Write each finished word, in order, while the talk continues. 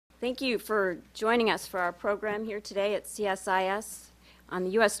Thank you for joining us for our program here today at CSIS on the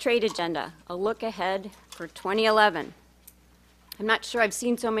U.S. trade agenda, a look ahead for 2011. I'm not sure I've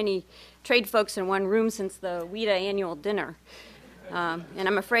seen so many trade folks in one room since the WIDA annual dinner. And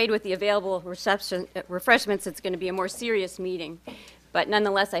I'm afraid with the available refreshments, it's going to be a more serious meeting. But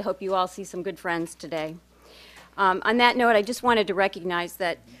nonetheless, I hope you all see some good friends today. On that note, I just wanted to recognize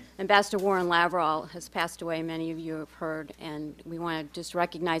that Ambassador Warren Lavrol has passed away, many of you have heard, and we want to just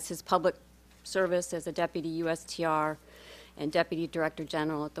recognize his public service as a Deputy USTR and Deputy Director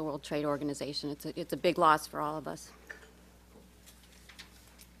General at the World Trade Organization. It's a big loss for all of us.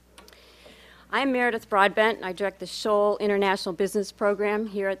 I'm Meredith Broadbent, and I direct the Scholl International Business Program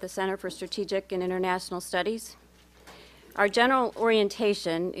here at the Center for Strategic and International Studies. Our general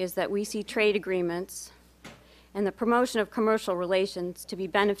orientation is that we see trade agreements and the promotion of commercial relations to be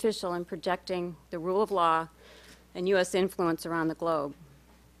beneficial in projecting the rule of law and U.S. influence around the globe.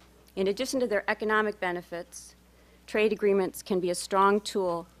 In addition to their economic benefits, trade agreements can be a strong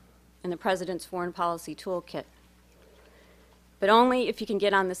tool in the President's foreign policy toolkit, but only if you can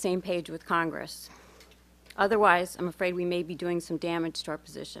get on the same page with Congress. Otherwise, I'm afraid we may be doing some damage to our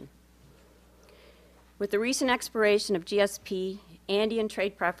position. With the recent expiration of GSP, Andean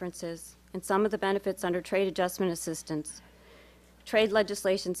trade preferences, and some of the benefits under trade adjustment assistance, trade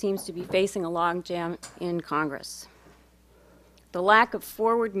legislation seems to be facing a logjam in Congress. The lack of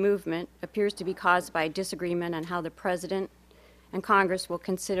forward movement appears to be caused by a disagreement on how the President and Congress will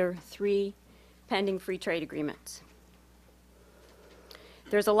consider 3 pending free trade agreements.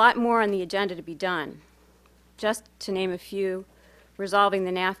 There's a lot more on the agenda to be done. Just to name a few, resolving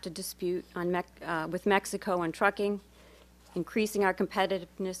the NAFTA dispute with Mexico on trucking, increasing our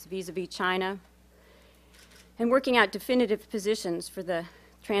competitiveness vis-a-vis China, and working out definitive positions for the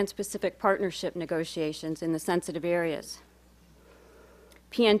Trans-Pacific Partnership negotiations in the sensitive areas.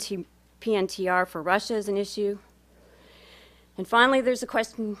 PNTR for Russia is an issue. And finally, there's a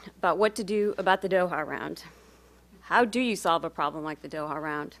question about what to do about the Doha round. How do you solve a problem like the Doha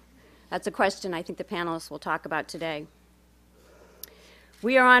round? That's a question I think the panelists will talk about today.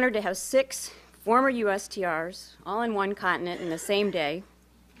 We are honored to have 6 former USTRs, all in one continent in the same day,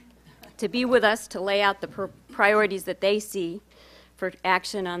 to be with us to lay out the priorities that they see for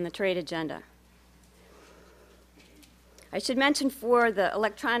action on the trade agenda. I should mention for the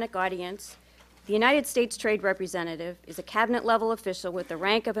electronic audience, the United States Trade Representative is a cabinet-level official with the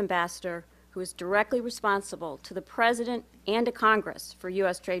rank of ambassador who is directly responsible to the President and to Congress for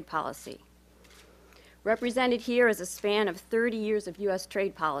U.S. trade policy. Represented here is a span of 30 years of U.S.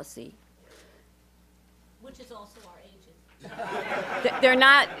 trade policy. Which is also our ages. They're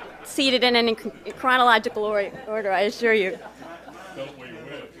not seated in any chronological order, I assure you. Don't we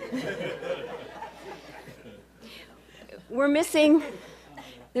wish? We're missing,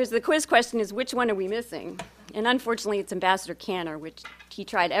 the quiz question is, which one are we missing? And unfortunately, it's Ambassador Cantor, which he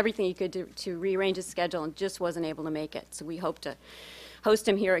tried everything he could to rearrange his schedule and just wasn't able to make it. So we hope to host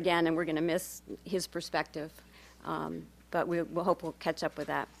him here again, and we're going to miss his perspective. But we'll hope we'll catch up with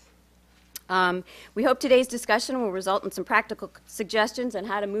that. We hope today's discussion will result in some practical suggestions on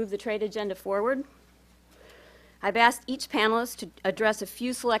how to move the trade agenda forward. I've asked each panelist to address a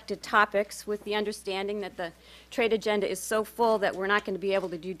few selected topics with the understanding that the trade agenda is so full that we're not going to be able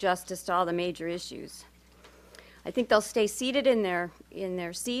to do justice to all the major issues. I think they'll stay seated in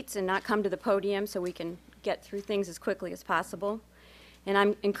their seats and not come to the podium so we can get through things as quickly as possible. And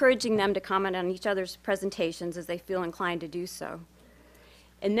I'm encouraging them to comment on each other's presentations as they feel inclined to do so.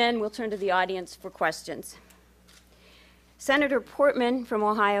 And then we'll turn to the audience for questions. Senator Portman from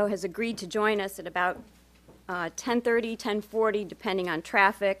Ohio has agreed to join us at about 10:30, 10:40, depending on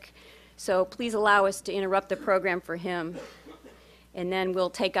traffic. So please allow us to interrupt the program for him. And then we'll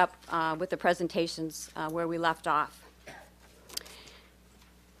take up with the presentations where we left off.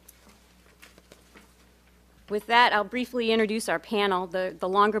 With that, I'll briefly introduce our panel. The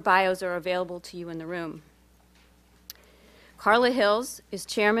longer bios are available to you in the room. Carla Hills is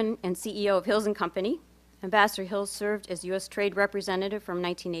Chairman and CEO of Hills & Company. Ambassador Hills served as U.S. Trade Representative from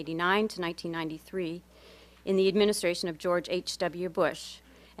 1989 to 1993 in the administration of George H.W. Bush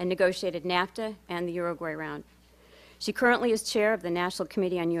and negotiated NAFTA and the Uruguay round. She currently is chair of the National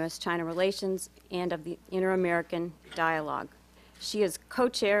Committee on U.S.-China Relations and of the Inter-American Dialogue. She is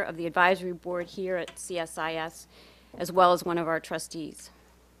co-chair of the advisory board here at CSIS, as well as one of our trustees.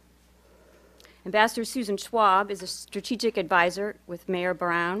 Ambassador Susan Schwab is a strategic advisor with Mayor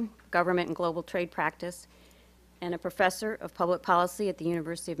Brown, Government and Global Trade Practice, and a professor of public policy at the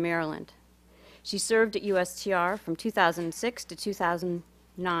University of Maryland. She served at USTR from 2006 to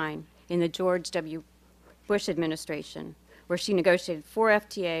 2009 in the George W. Bush administration, where she negotiated 4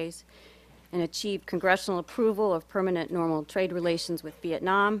 FTAs and achieved congressional approval of permanent normal trade relations with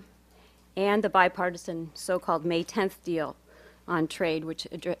Vietnam and the bipartisan so-called May 10th deal on trade, which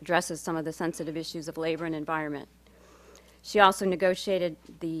addresses some of the sensitive issues of labor and environment. She also negotiated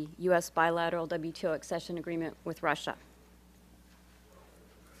the U.S. bilateral WTO accession agreement with Russia.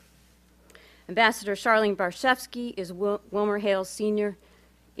 Ambassador Charlene Barshefsky is WilmerHale's senior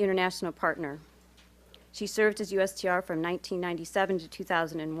international partner. She served as USTR from 1997 to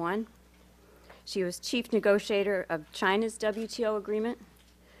 2001. She was chief negotiator of China's WTO agreement,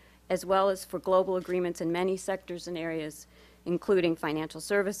 as well as for global agreements in many sectors and areas, including financial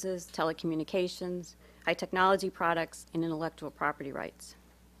services, telecommunications, high technology products, and intellectual property rights.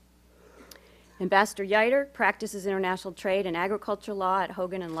 Ambassador Yeutter practices international trade and agriculture law at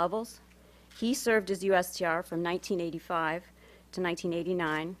Hogan and Lovells. He served as USTR from 1985 to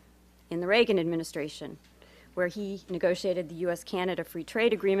 1989 in the Reagan administration, where he negotiated the U.S.-Canada Free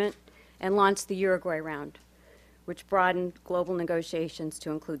Trade Agreement and launched the Uruguay Round, which broadened global negotiations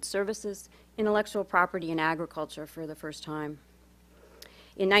to include services, intellectual property, and agriculture for the first time.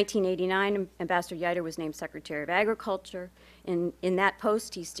 In 1989, Ambassador Yeutter was named Secretary of Agriculture. In that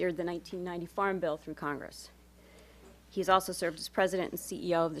post, he steered the 1990 Farm Bill through Congress. He's also served as president and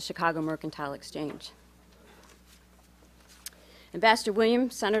CEO of the Chicago Mercantile Exchange. Ambassador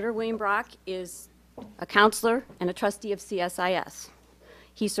Senator William Brock is a counselor and a trustee of CSIS.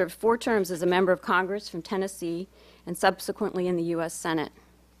 He served 4 terms as a member of Congress from Tennessee and subsequently in the U.S. Senate.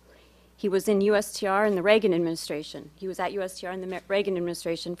 He was in USTR in the Reagan administration. He was at USTR in the Reagan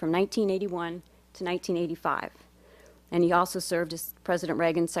administration from 1981 to 1985. And he also served as President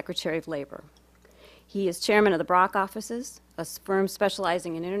Reagan's Secretary of Labor. He is chairman of the Brock offices, a firm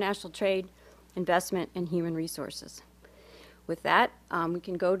specializing in international trade, investment, and human resources. With that, we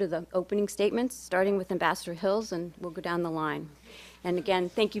can go to the opening statements, starting with Ambassador Hills, and we'll go down the line. And again,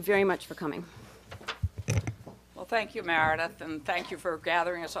 thank you very much for coming. Well, thank you, Meredith, and thank you for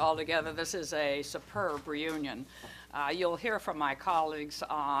gathering us all together. This is a superb reunion. You'll hear from my colleagues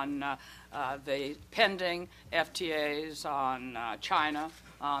on the pending FTAs, on China,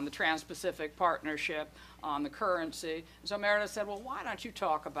 on the Trans-Pacific Partnership, on the currency. So Meredith said, well, why don't you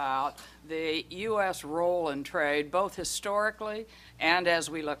talk about the U.S. role in trade, both historically and as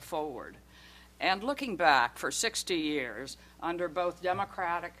we look forward? And looking back for 60 years, under both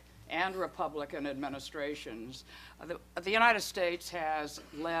Democratic and Republican administrations, the United States has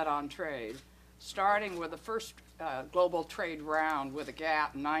led on trade, starting with the first global trade round with the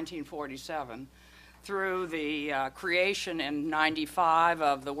GATT in 1947, through the creation in 95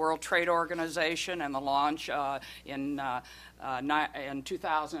 of the World Trade Organization and the launch in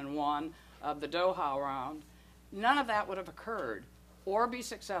 2001 of the Doha round. None of that would have occurred or be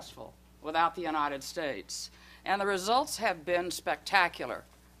successful without the United States. And the results have been spectacular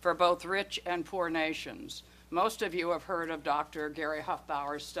for both rich and poor nations. Most of you have heard of Dr. Gary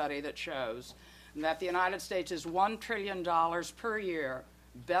Huffbauer's study that shows that the United States is $1 trillion per year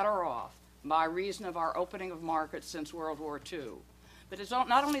better off by reason of our opening of markets since World War II. But it's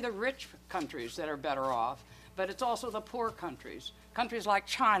not only the rich countries that are better off, but it's also the poor countries. Countries like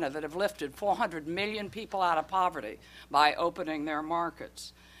China that have lifted 400 million people out of poverty by opening their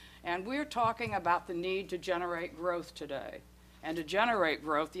markets. And we're talking about the need to generate growth today. And to generate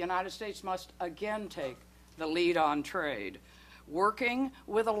growth, the United States must again take the lead on trade, working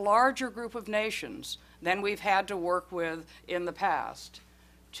with a larger group of nations than we've had to work with in the past.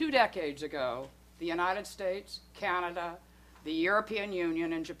 2 decades ago, the United States, Canada, the European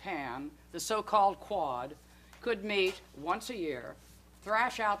Union, and Japan, the so-called Quad, could meet once a year,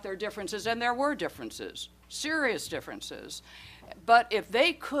 thrash out their differences, and there were differences, serious differences. But if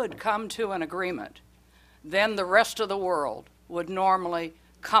they could come to an agreement, then the rest of the world would normally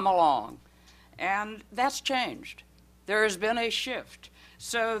come along. And that's changed. There has been a shift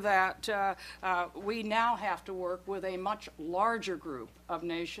so that we now have to work with a much larger group of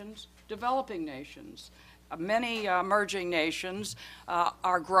nations, developing nations. Many emerging nations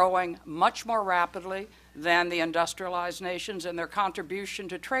are growing much more rapidly than the industrialized nations, and their contribution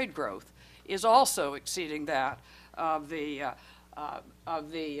to trade growth is also exceeding that of the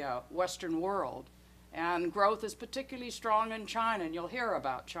Western world. And growth is particularly strong in China, and you'll hear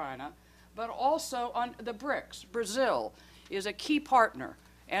about China, but also on the BRICS. Brazil is a key partner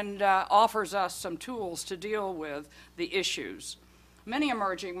and offers us some tools to deal with the issues. Many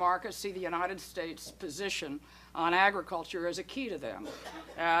emerging markets see the United States' position on agriculture as a key to them,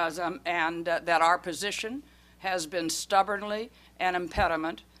 and that our position has been stubbornly an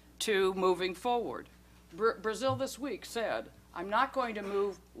impediment to moving forward. Brazil this week said, I'm not going to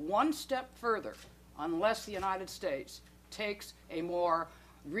move one step further unless the United States takes a more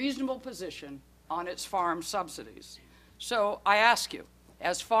reasonable position on its farm subsidies. So I ask you,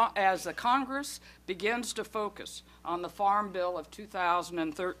 as the Congress begins to focus on the Farm Bill of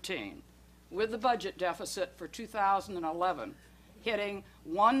 2013, with the budget deficit for 2011 hitting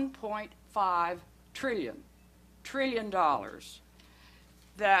 $1.5 trillion,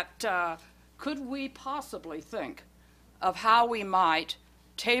 that could we possibly think of how we might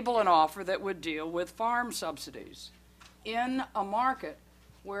table an offer that would deal with farm subsidies in a market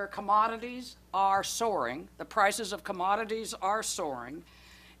where commodities are soaring, the prices of commodities are soaring,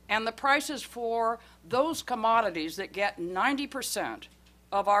 and the prices for those commodities that get 90%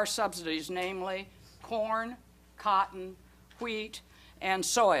 of our subsidies, namely corn, cotton, wheat, and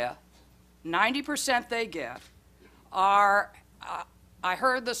soya, 90% they get are, I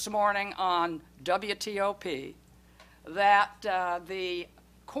heard this morning on WTOP that the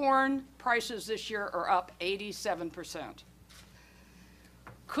corn prices this year are up 87%.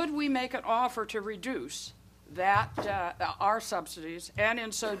 Could we make an offer to reduce that, our subsidies, and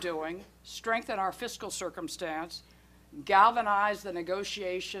in so doing, strengthen our fiscal circumstance, galvanize the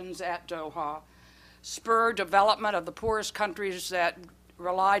negotiations at Doha, spur development of the poorest countries that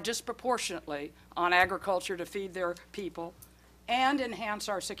rely disproportionately on agriculture to feed their people, and enhance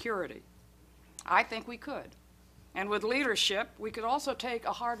our security? I think we could. And with leadership, we could also take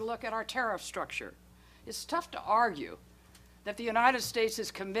a hard look at our tariff structure. It's tough to argue that the United States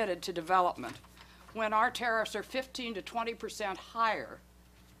is committed to development when our tariffs are 15 to 20% higher,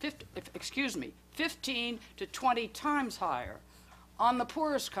 15 to 20 times higher on the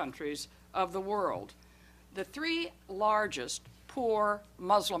poorest countries of the world. The three largest poor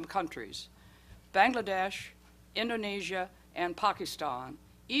Muslim countries, Bangladesh, Indonesia, and Pakistan,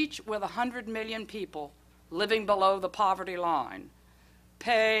 each with 100 million people living below the poverty line,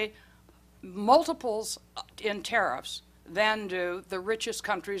 pay multiples in tariffs than do the richest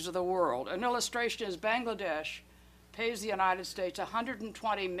countries of the world. An illustration is Bangladesh pays the United States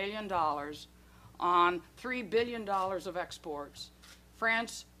 $120 million on $3 billion of exports.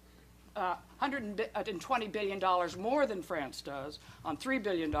 France, $120 billion more than France does on $3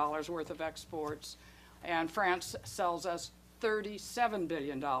 billion worth of exports, and France sells us $37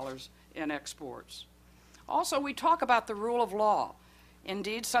 billion in exports. Also, we talk about the rule of law.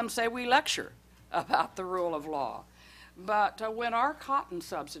 Indeed, some say we lecture about the rule of law. But when our cotton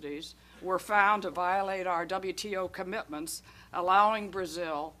subsidies were found to violate our WTO commitments, allowing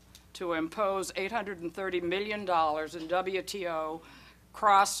Brazil to impose $830 million in WTO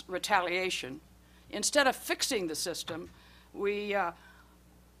cross-retaliation, instead of fixing the system,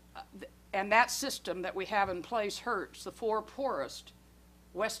 and that system that we have in place hurts the four poorest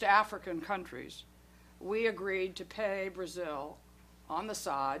West African countries, we agreed to pay Brazil on the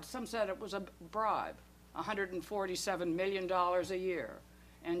side, some said it was a bribe, $147 million a year.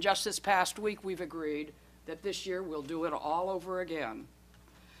 And just this past week, we've agreed that this year we'll do it all over again.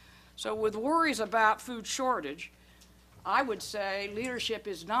 So with worries about food shortage, I would say leadership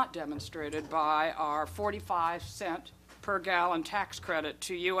is not demonstrated by our 45-cent per gallon tax credit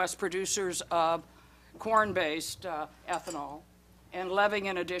to U.S. producers of corn-based ethanol, and levying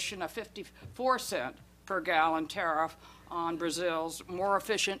in addition a 54-cent per gallon tariff on Brazil's more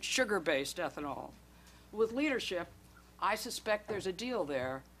efficient sugar-based ethanol. With leadership, I suspect there's a deal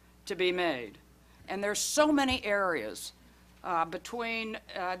there to be made. And there's so many areas between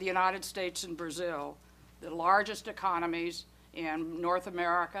the United States and Brazil, the largest economies in North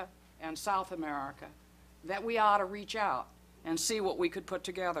America and South America, that we ought to reach out and see what we could put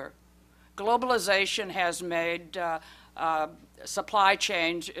together. Globalization has made supply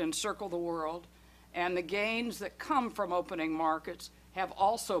chains encircle the world, and the gains that come from opening markets have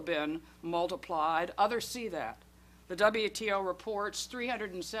also been multiplied. Others see that. The WTO reports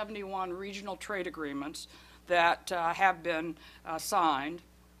 371 regional trade agreements that have been signed.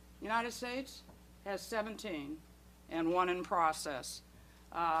 The United States has 17 and one in process,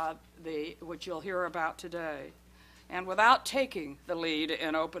 which you'll hear about today. And without taking the lead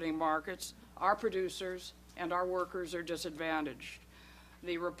in opening markets, our producers and our workers are disadvantaged.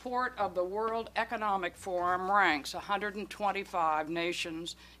 The report of the World Economic Forum ranks 125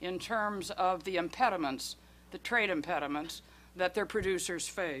 nations in terms of the impediments, the trade impediments that their producers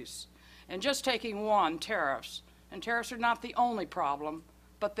face. And just taking one, tariffs. And tariffs are not the only problem,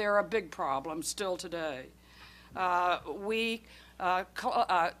 but they're a big problem still today.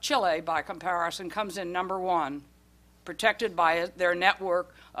 Chile, by comparison, comes in number one, protected by their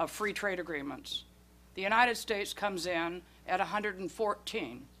network of free trade agreements. The United States comes in at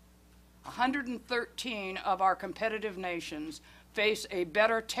 114. 113 of our competitive nations face a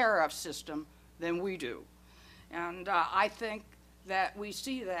better tariff system than we do. And I think that we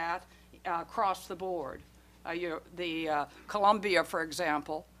see that across the board. Colombia, for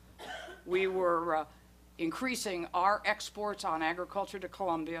example, we were increasing our exports on agriculture to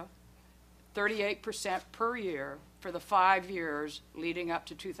Colombia 38% per year for the 5 years leading up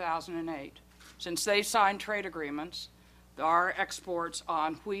to 2008. Since they signed trade agreements, our exports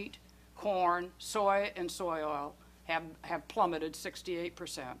on wheat, corn, soy, and soy oil have plummeted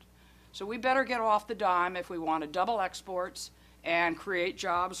 68%. So we better get off the dime if we want to double exports and create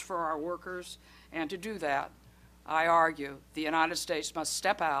jobs for our workers. And to do that, I argue the United States must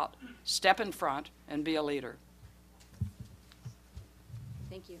step out, step in front, and be a leader.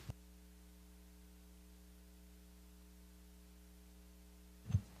 Thank you.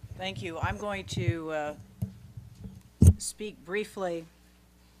 Thank you. I'm going to speak briefly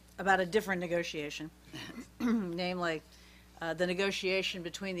about a different negotiation, namely the negotiation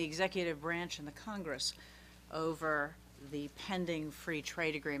between the executive branch and the Congress over the pending free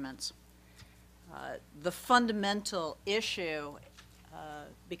trade agreements. The fundamental issue,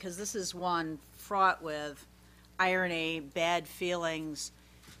 because this is one fraught with irony, bad feelings,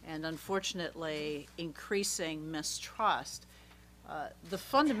 and unfortunately increasing mistrust, the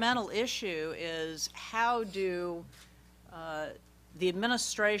fundamental issue is how do the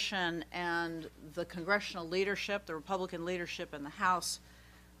administration and the congressional leadership, the Republican leadership in the House,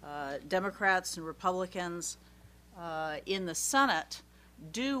 Democrats and Republicans in the Senate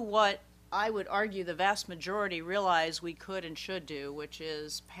do what I would argue the vast majority realize we could and should do, which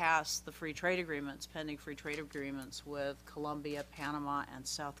is pass the free trade agreements, pending free trade agreements with Colombia, Panama, and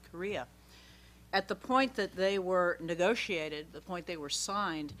South Korea. At the point that they were negotiated, the point they were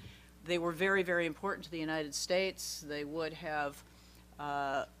signed, they were very, very important to the United States. They would have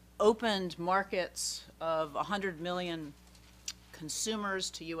opened markets of 100 million consumers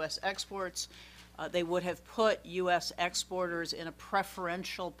to U.S. exports. They would have put U.S. exporters in a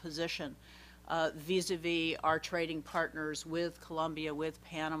preferential position vis-a-vis our trading partners with Colombia, with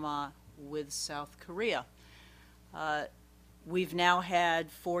Panama, with South Korea. We've now had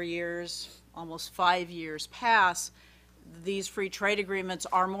 4 years, almost 5 years pass. These free trade agreements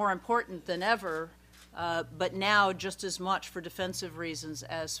are more important than ever, but now just as much for defensive reasons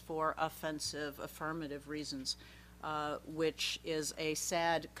as for offensive, affirmative reasons, which is a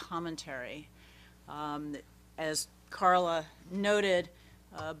sad commentary. As Carla noted,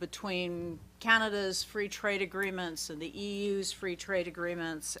 between Canada's free trade agreements and the EU's free trade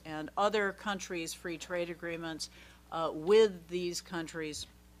agreements and other countries' free trade agreements with these countries,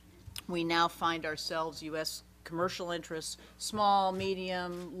 we now find ourselves, U.S. commercial interests, small,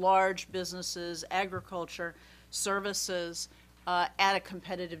 medium, large businesses, agriculture, services, at a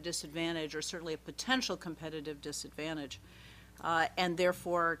competitive disadvantage, or certainly a potential competitive disadvantage. And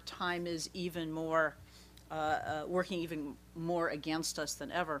therefore, time is even more, working even more against us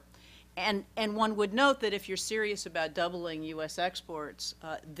than ever. And one would note that if you're serious about doubling U.S. exports,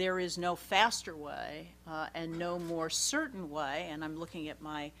 there is no faster way and no more certain way, and I'm looking at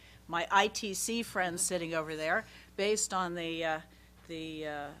my ITC friends sitting over there, based on the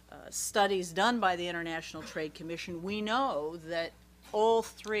studies done by the International Trade Commission, we know that all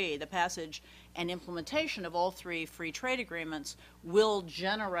three, the passage and implementation of all three free trade agreements, will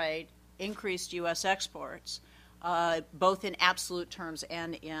generate increased U.S. exports, both in absolute terms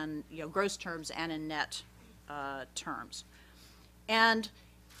and in gross terms and in net terms. And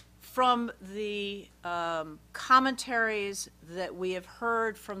from the commentaries that we have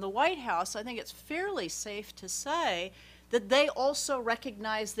heard from the White House, I think it's fairly safe to say that they also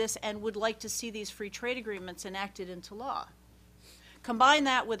recognize this and would like to see these free trade agreements enacted into law. Combine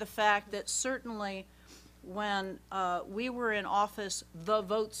that with the fact that certainly when we were in office, the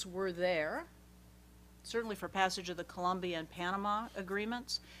votes were there, certainly for passage of the Colombia and Panama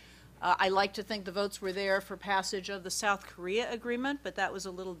agreements. I like to think the votes were there for passage of the South Korea agreement, but that was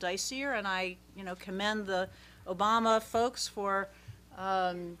a little dicier, and I commend the Obama folks for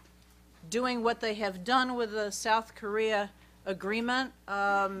doing what they have done with the South Korea agreement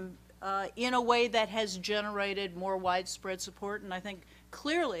in a way that has generated more widespread support, and I think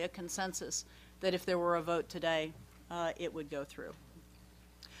clearly a consensus that if there were a vote today, it would go through.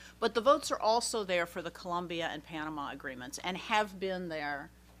 But the votes are also there for the Colombia and Panama agreements, and have been there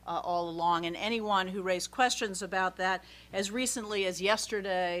all along. And anyone who raised questions about that, as recently as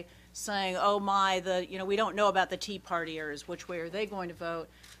yesterday, saying, oh my, we don't know about the Tea Partiers, which way are they going to vote?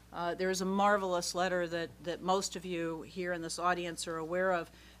 There's a marvelous letter that most of you here in this audience are aware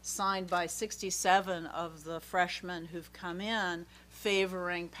of, signed by 67 of the freshmen who've come in,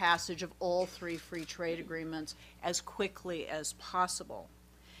 favoring passage of all three free trade agreements as quickly as possible.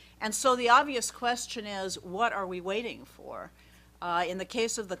 And so the obvious question is, what are we waiting for? In the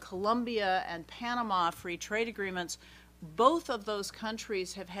case of the Colombia and Panama free trade agreements, both of those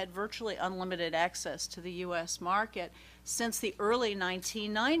countries have had virtually unlimited access to the U.S. market since the early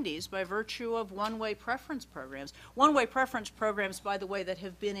 1990s by virtue of one-way preference programs. One-way preference programs, by the way, that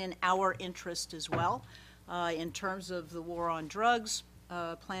have been in our interest as well, in terms of the war on drugs,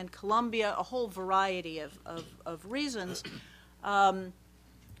 Planned Colombia, a whole variety of reasons.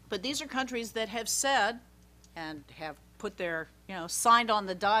 But these are countries that have said, and have put their, signed on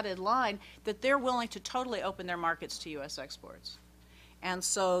the dotted line, that they're willing to totally open their markets to U.S. exports. And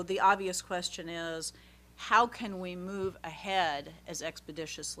so the obvious question is, how can we move ahead as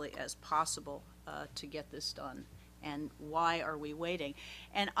expeditiously as possible to get this done? And why are we waiting?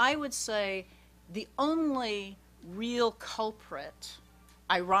 And I would say the only real culprit,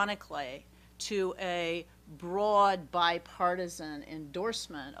 ironically, to a broad bipartisan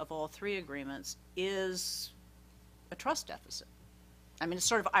endorsement of all three agreements is a trust deficit. I mean, it's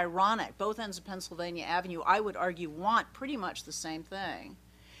sort of ironic. Both ends of Pennsylvania Avenue, I would argue, want pretty much the same thing.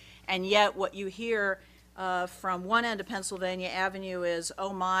 And yet what you hear from one end of Pennsylvania Avenue is,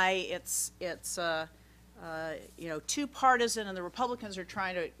 oh my, it's too partisan, and the Republicans are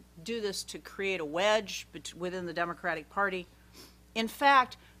trying to do this to create a wedge within the Democratic Party. In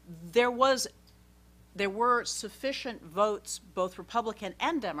fact, there were sufficient votes, both Republican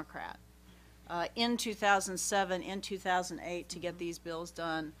and Democrat, in 2007, in 2008, to get these bills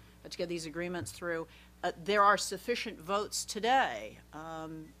done, to get these agreements through. There are sufficient votes today.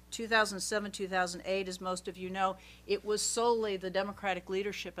 2007, 2008, as most of you know, it was solely the Democratic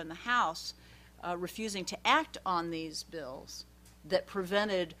leadership in the House refusing to act on these bills that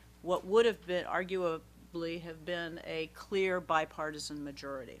prevented what would have been, arguably, have been a clear bipartisan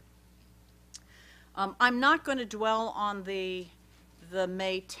majority. I'm not going to dwell on the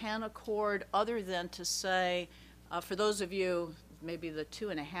May 10 Accord other than to say, for those of you, maybe the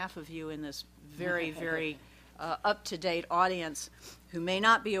 2.5 of you in this very, very up-to-date audience who may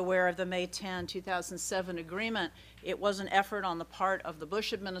not be aware of the May 10, 2007 agreement, it was an effort on the part of the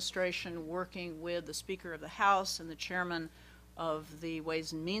Bush administration working with the Speaker of the House and the Chairman of the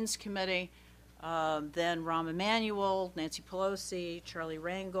Ways and Means Committee, then Rahm Emanuel, Nancy Pelosi, Charlie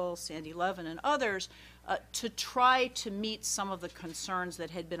Rangel, Sandy Levin, and others, to try to meet some of the concerns that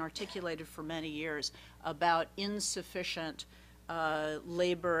had been articulated for many years about insufficient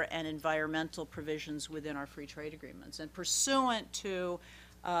labor and environmental provisions within our free trade agreements. And pursuant to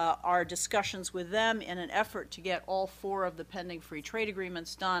our discussions with them in an effort to get all 4 of the pending free trade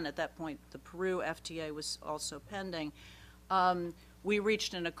agreements done, at that point the Peru FTA was also pending, we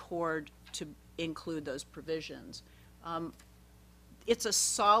reached an accord to include those provisions. It's a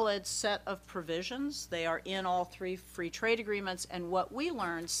solid set of provisions. They are in all 3 free trade agreements, and what we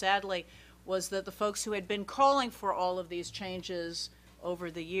learned, sadly, was that the folks who had been calling for all of these changes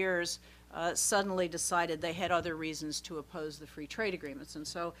over the years suddenly decided they had other reasons to oppose the free trade agreements. And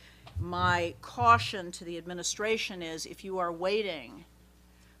so my caution to the administration is, if you are waiting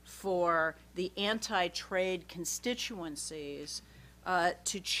for the anti-trade constituencies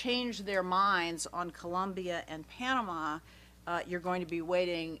to change their minds on Colombia and Panama, you're going to be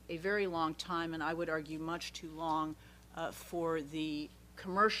waiting a very long time, and I would argue much too long, for the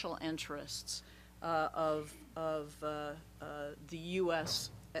commercial interests of the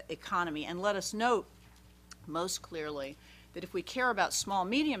U.S. economy. And let us note most clearly that if we care about small,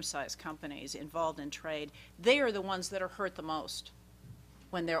 medium-sized companies involved in trade, they are the ones that are hurt the most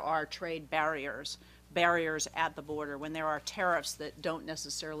when there are trade barriers at the border, when there are tariffs that don't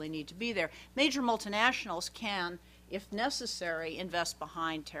necessarily need to be there. Major multinationals can, if necessary, invest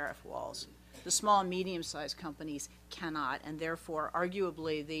behind tariff walls. The small and medium-sized companies cannot, and therefore,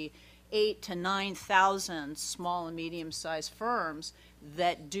 arguably, the 8,000 to 9,000 small and medium-sized firms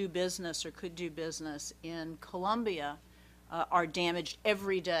that do business or could do business in Colombia are damaged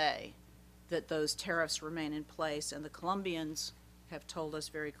every day that those tariffs remain in place, and the Colombians have told us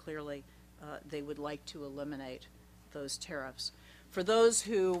very clearly they would like to eliminate those tariffs. For those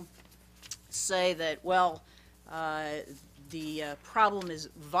who say that, well, the problem is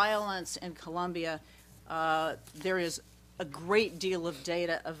violence in Colombia, there is a great deal of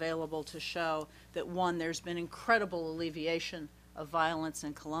data available to show that, one, there's been incredible alleviation of violence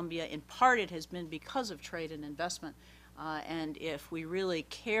in Colombia. In part, it has been because of trade and investment. And if we really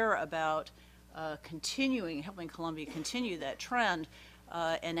care about helping Colombia continue that trend,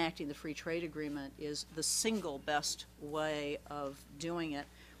 enacting the free trade agreement is the single best way of doing it.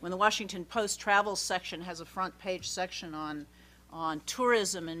 When the Washington Post travel section has a front page section on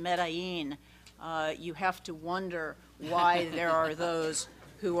tourism in Medellin, you have to wonder why there are those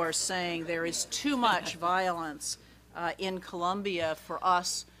who are saying there is too much violence in Colombia for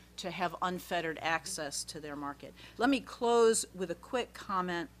us to have unfettered access to their market. Let me close with a quick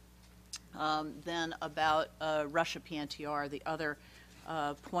comment then about Russia PNTR, the other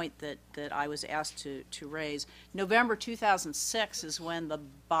point that I was asked to raise. November 2006 is when the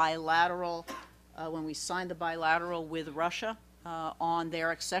bilateral, when we signed the bilateral with Russia on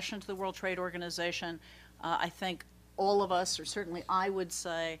their accession to the World Trade Organization. I think all of us, or certainly I would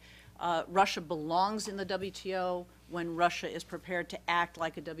say, Russia belongs in the WTO when Russia is prepared to act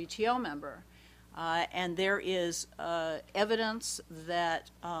like a WTO member. And there is evidence that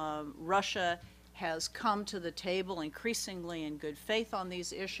Russia has come to the table increasingly in good faith on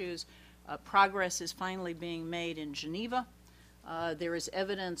these issues. Progress is finally being made in Geneva. There is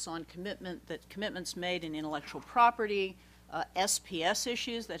evidence on commitments made in intellectual property, SPS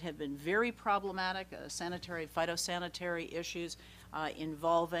issues that have been very problematic, sanitary, phytosanitary issues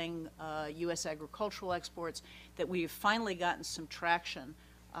involving U.S. agricultural exports, that we've finally gotten some traction.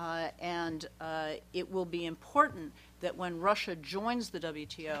 And it will be important that when Russia joins the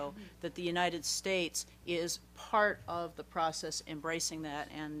WTO, that the United States is part of the process embracing that.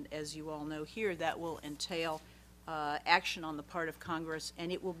 And as you all know here, that will entail action on the part of Congress,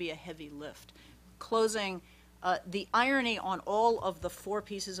 and it will be a heavy lift. Closing, the irony on all of the 4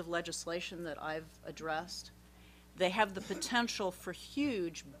 pieces of legislation that I've addressed, they have the potential for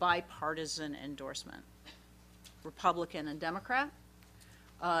huge bipartisan endorsement, Republican and Democrat,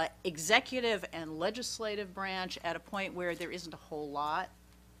 executive and legislative branch at a point where there isn't a whole lot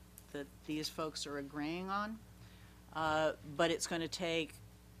that these folks are agreeing on, but it's going to take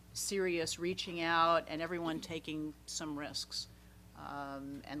serious reaching out and everyone taking some risks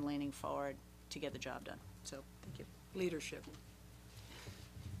and leaning forward to get the job done. So, thank you. Leadership.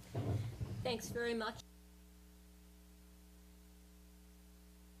 Thanks very much.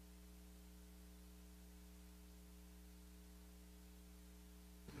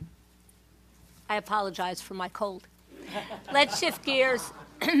 I apologize for my cold. Let's shift gears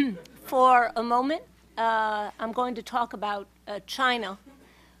for a moment. I'm going to talk about China,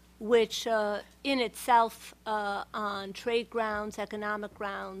 which in itself, on trade grounds, economic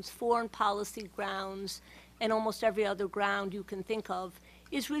grounds, foreign policy grounds, and almost every other ground you can think of,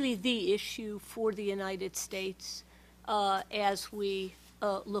 is really the issue for the United States as we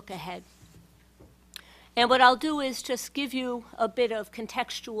look ahead. And what I'll do is just give you a bit of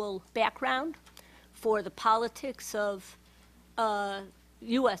contextual background for the politics of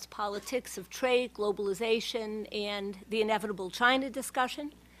U.S. politics of trade, globalization, and the inevitable China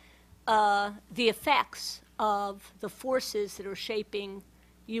discussion, the effects of the forces that are shaping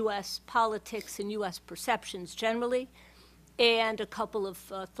U.S. politics and U.S. perceptions generally, and a couple of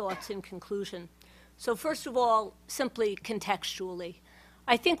thoughts in conclusion. So first of all, simply contextually,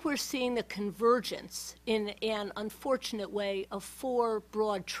 I think we're seeing the convergence in an unfortunate way of 4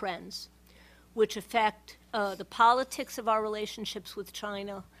 broad trends which affect the politics of our relationships with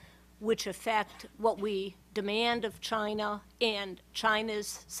China, which affect what we demand of China and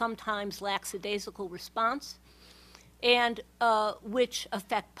China's sometimes lackadaisical response, and which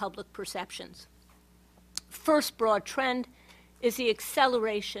affect public perceptions. First broad trend is the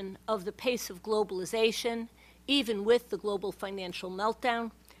acceleration of the pace of globalization, even with the global financial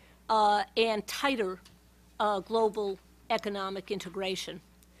meltdown, and tighter global economic integration.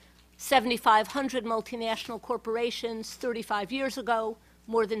 7,500 multinational corporations 35 years ago,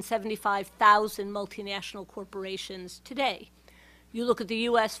 more than 75,000 multinational corporations today. You look at the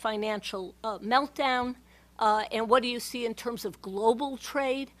U.S. financial meltdown, and what do you see in terms of global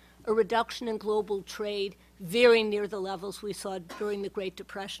trade? A reduction in global trade very near the levels we saw during the Great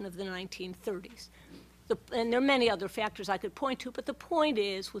Depression of the 1930s. And there are many other factors I could point to, but the point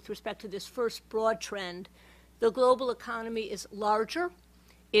is, with respect to this first broad trend, the global economy is larger,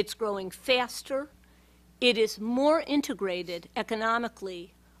 it's growing faster, it is more integrated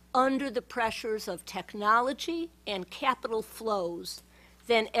economically under the pressures of technology and capital flows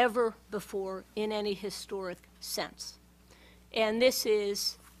than ever before in any historic sense. And this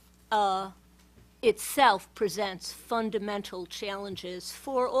is itself presents fundamental challenges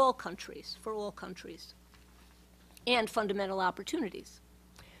for all countries, and fundamental opportunities.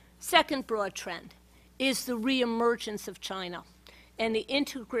 Second broad trend is the reemergence of China and the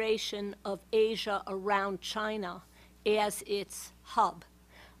integration of Asia around China as its hub.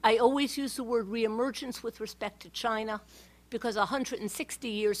 I always use the word reemergence with respect to China because 160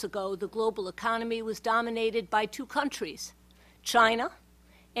 years ago, the global economy was dominated by 2 countries, China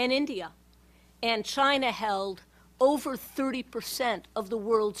and India. And China held over 30% of the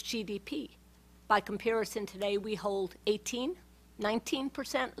world's GDP. By comparison, today we hold 18,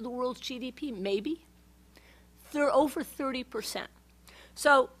 19% of the world's GDP, maybe. They're over 30%.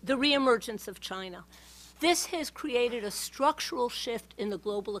 So the reemergence of China. This has created a structural shift in the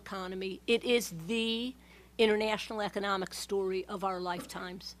global economy. It is the international economic story of our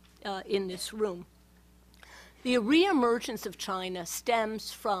lifetimes in this room. The reemergence of China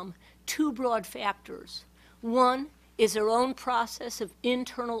stems from two broad factors. One is their own process of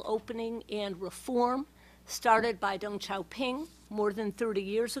internal opening and reform, started by Deng Xiaoping more than 30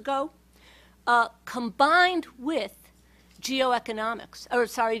 years ago, combined with geopolitics.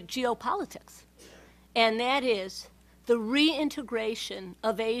 And that is the reintegration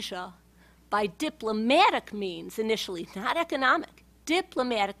of Asia by diplomatic means, initially, not economic,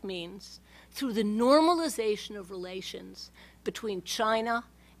 diplomatic means, through the normalization of relations between China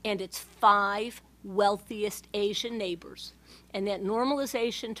and its 5 wealthiest Asian neighbors. And that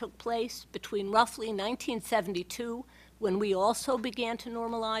normalization took place between roughly 1972, when we also began to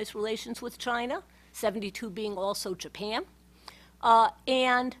normalize relations with China, 72 being also Japan,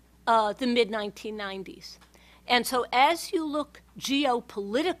 and the mid-1990s. And so as you look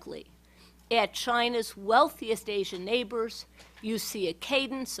geopolitically at China's wealthiest Asian neighbors, you see a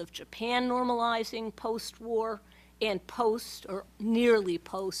cadence of Japan normalizing post-war and post, or nearly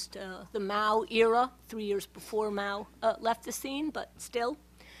post, the Mao era, 3 years before Mao left the scene, but still.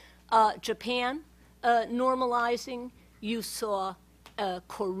 Japan normalizing. You saw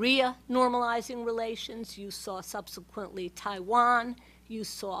Korea normalizing relations. You saw subsequently Taiwan. You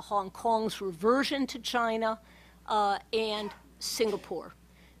saw Hong Kong's reversion to China, and Singapore.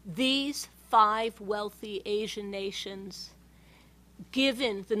 These 5 wealthy Asian nations,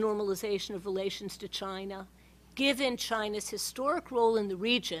 given the normalization of relations to China, given China's historic role in the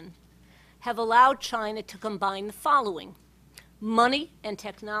region, have allowed China to combine the following: money and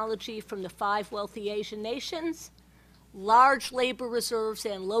technology from the 5 wealthy Asian nations, large labor reserves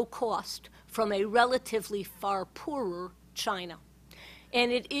and low cost from a relatively far poorer China.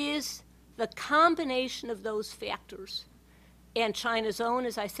 And it is the combination of those factors and China's own,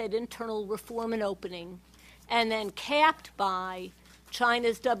 as I said, internal reform and opening, and then capped by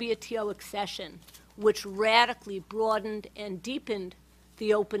China's WTO accession, which radically broadened and deepened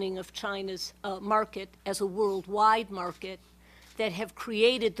the opening of China's market as a worldwide market, that have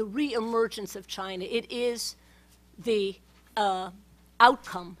created the reemergence of China. It is the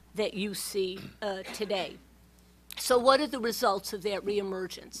outcome that you see today. So what are the results of that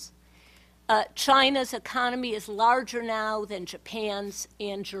reemergence? China's economy is larger now than Japan's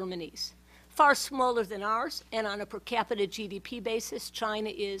and Germany's. Far smaller than ours, and on a per capita GDP basis, China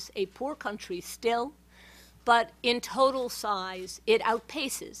is a poor country still, but in total size, it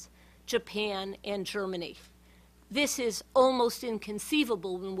outpaces Japan and Germany. This is almost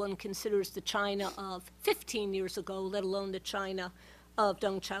inconceivable when one considers the China of 15 years ago, let alone the China of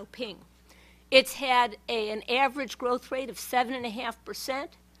Deng Xiaoping. It's had an average growth rate of 7.5%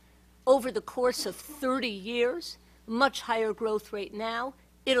 over the course of 30 years, much higher growth rate now.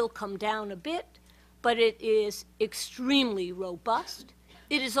 It'll come down a bit, but it is extremely robust.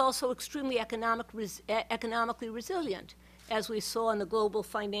 It is also extremely economically resilient, as we saw in the global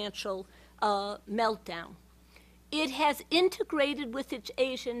financial meltdown. It has integrated with its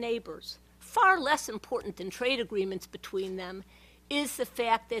Asian neighbors. Far less important than trade agreements between them is the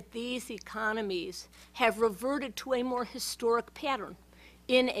fact that these economies have reverted to a more historic pattern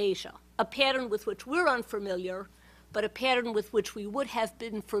in Asia, a pattern with which we're unfamiliar, but a pattern with which we would have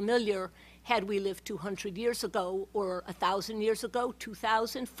been familiar had we lived 200 years ago, or 1,000 years ago,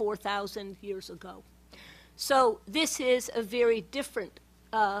 2,000, 4,000 years ago. So this is a very different,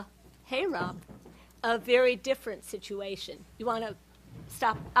 hey Rob, a very different situation. You want to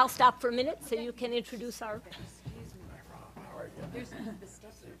stop? I'll stop for a minute so you can introduce our...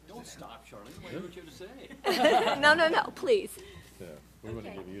 Don't stop, Charlene. What do you want you to say? No, please. Yeah, we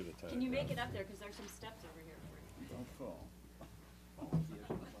wouldn't give you the time. Can you make it up there, because there's some steps over here for you. Don't fall.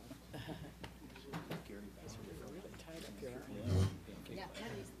 Yeah,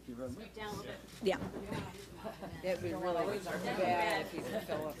 scoot down a little bit. Yeah. It'd be really bad if you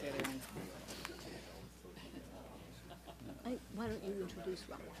fell off it. Why don't you introduce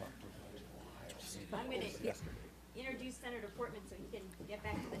Rob? I'm going to introduce Senator Portman so he can get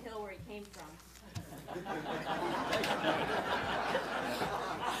back to the hill where he came from.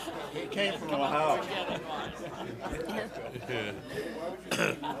 He came from Ohio.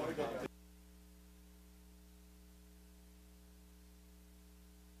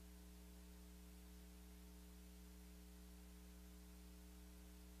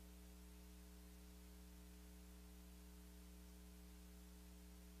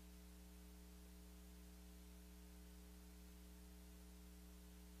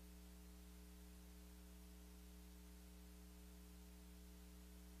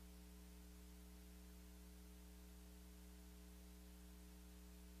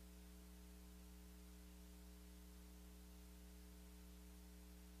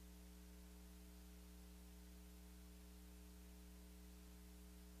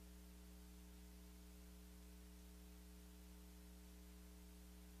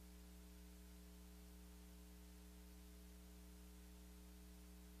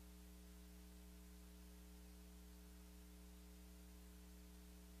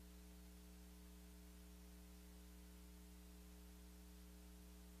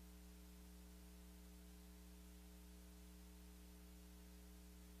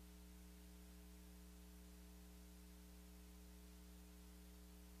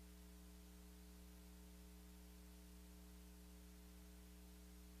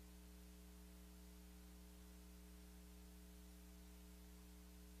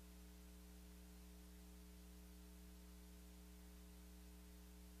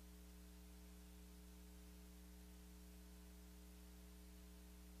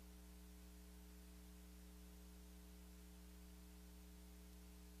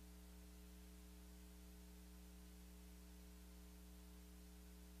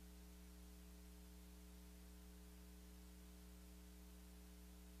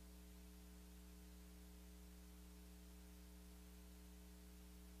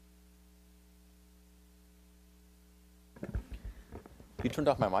 You turned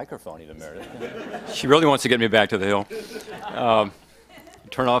off my microphone even, Meredith. She really wants to get me back to the Hill.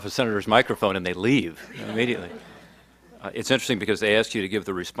 Turn off a senator's microphone and they leave immediately. It's interesting because they asked you to give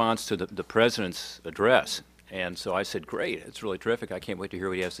the response to the president's address. And so I said, great, it's really terrific. I can't wait to hear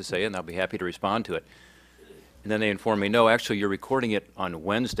what he has to say, and I'll be happy to respond to it. And then they informed me, no, actually, you're recording it on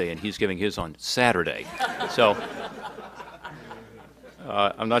Wednesday, and he's giving his on Saturday. So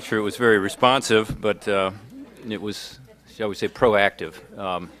I'm not sure it was very responsive, but it was, shall we say, proactive.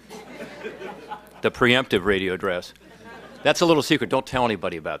 The preemptive radio address. That's a little secret. Don't tell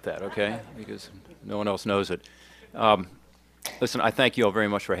anybody about that, okay? Because no one else knows it. Listen, I thank you all very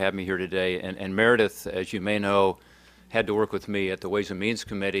much for having me here today. And Meredith, as you may know, had to work with me at the Ways and Means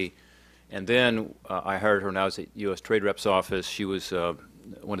Committee. And then I hired her when I was at U.S. Trade Rep's office. She was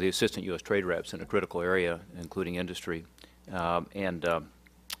one of the assistant U.S. Trade Reps in a critical area, including industry.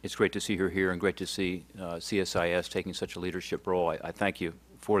 It's great to see her here and great to see CSIS taking such a leadership role. I thank you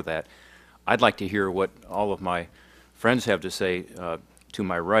for that. I'd like to hear what all of my friends have to say. To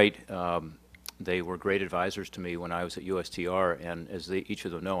my right, they were great advisors to me when I was at USTR, and as each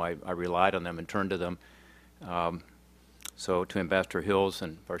of them know, I relied on them and turned to them. So to Ambassador Hills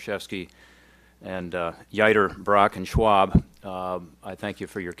and Barshefsky and Yeutter, Brock, and Schwab, I thank you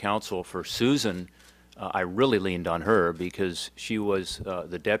for your counsel. For Susan, I really leaned on her because she was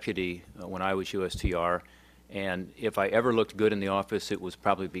the deputy when I was USTR, and if I ever looked good in the office, it was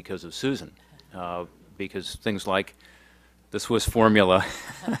probably because of Susan, because things like the Swiss formula.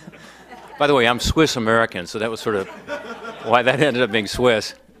 By the way, I'm Swiss-American, so that was sort of why that ended up being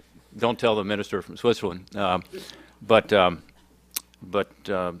Swiss. Don't tell the minister from Switzerland. But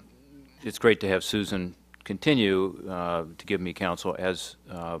it's great to have Susan continue to give me counsel as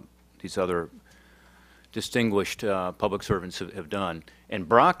these other distinguished public servants have done. And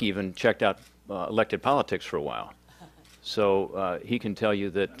Brock even checked out elected politics for a while. So he can tell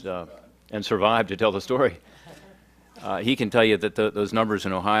you that, and survived to tell the story. He can tell you that those numbers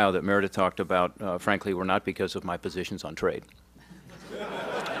in Ohio that Meredith talked about, frankly, were not because of my positions on trade.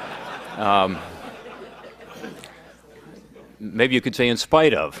 Maybe you could say in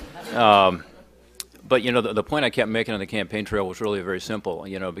spite of. But, you know, the point I kept making on the campaign trail was really very simple,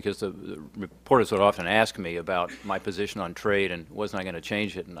 you know, because the reporters would often ask me about my position on trade and wasn't I going to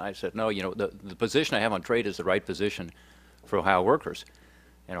change it. And I said, no, you know, the position I have on trade is the right position for Ohio workers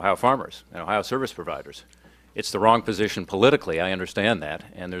and Ohio farmers and Ohio service providers. It's the wrong position politically, I understand that,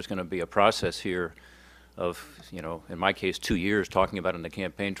 and there's going to be a process here of, you know, in my case, 2 years talking about it on the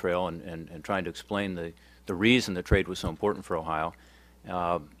campaign trail and trying to explain the reason that trade was so important for Ohio.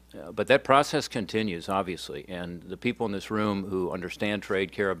 But that process continues, obviously, and the people in this room who understand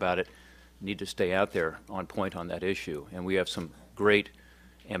trade, care about it, need to stay out there on point on that issue. And we have some great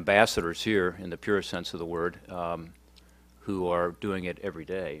ambassadors here, in the purest sense of the word, who are doing it every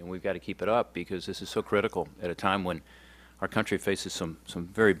day. And we've got to keep it up because this is so critical at a time when our country faces some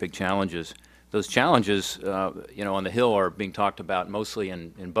very big challenges. Those challenges, you know, on the Hill are being talked about mostly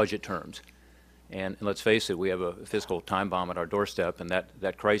in budget terms. And let's face it, we have a fiscal time bomb at our doorstep, and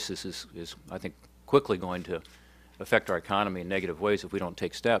that crisis is, I think, quickly going to affect our economy in negative ways if we don't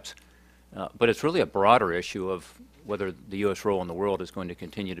take steps. But it's really a broader issue of whether the U.S. role in the world is going to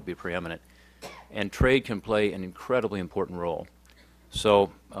continue to be preeminent. And trade can play an incredibly important role.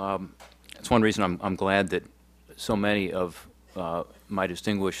 So that's one reason I'm glad that so many of my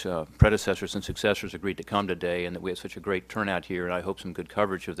distinguished predecessors and successors agreed to come today, and that we have such a great turnout here, and I hope some good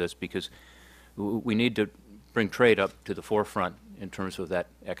coverage of this, because we need to bring trade up to the forefront in terms of that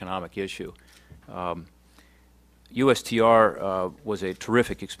economic issue. USTR was a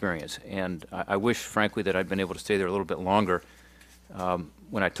terrific experience, and I wish, frankly, that I'd been able to stay there a little bit longer.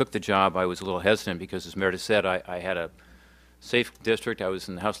 When I took the job, I was a little hesitant because, as Meredith said, I had a safe district. I was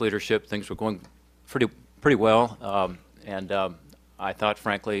in the House leadership. Things were going pretty well, and I thought,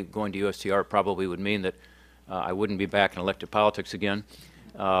 frankly, going to USTR probably would mean that I wouldn't be back in elected politics again.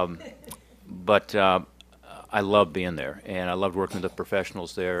 But I love being there, and I loved working with the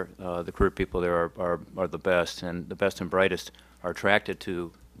professionals there. The career people there are the best, and the best and brightest are attracted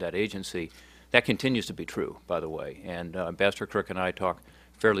to that agency. That continues to be true, by the way, and Ambassador Kirk and I talk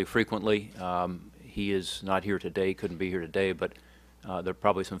fairly frequently. He is not here today, couldn't be here today, but there are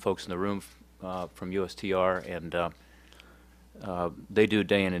probably some folks in the room from USTR, and they do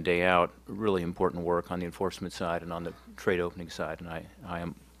day in and day out really important work on the enforcement side and on the trade opening side, and I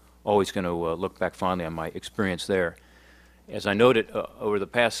am always going to look back fondly on my experience there. As I noted, over the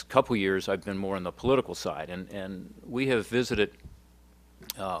past couple years, I've been more on the political side, and we have visited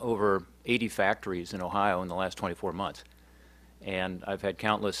over 80 factories in Ohio in the last 24 months. And I've had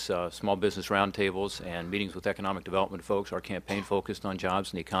countless small business roundtables and meetings with economic development folks. Our campaign focused on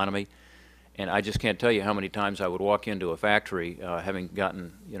jobs and the economy. And I just can't tell you how many times I would walk into a factory, having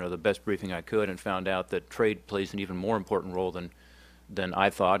gotten the best briefing I could, and found out that trade plays an even more important role than I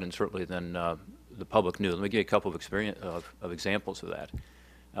thought, and certainly than the public knew. Let me give you a couple of examples of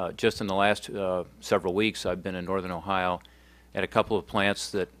that. Just in the last several weeks, I've been in northern Ohio at a couple of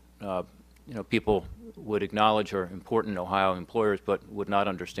plants that people would acknowledge are important Ohio employers, but would not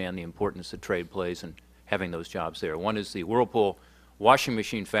understand the importance that trade plays in having those jobs there. One is the Whirlpool washing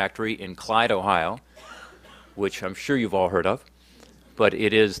machine factory in Clyde, Ohio, which I'm sure you've all heard of, but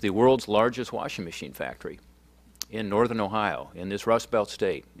it is the world's largest washing machine factory in northern Ohio, in this Rust Belt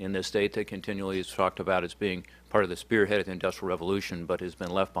state, in this state that continually is talked about as being part of the spearhead of the Industrial Revolution, but has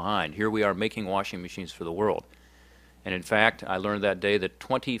been left behind. Here we are making washing machines for the world. And in fact, I learned that day that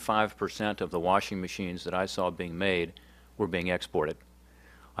 25% of the washing machines that I saw being made were being exported.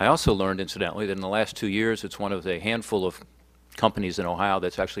 I also learned, incidentally, that in the last 2 years, it's one of the handful of companies in Ohio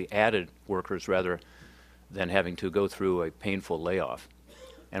that's actually added workers rather than having to go through a painful layoff.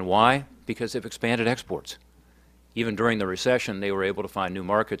 And why? Because they've expanded exports. Even during the recession, they were able to find new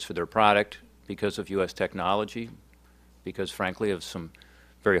markets for their product because of U.S. technology, because, frankly, of some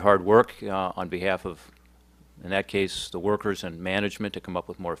very hard work on behalf of, in that case, the workers and management to come up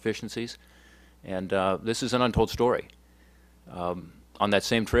with more efficiencies. And this is an untold story. On that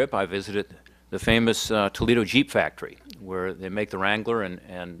same trip, I visited the famous Toledo Jeep factory, where they make the Wrangler,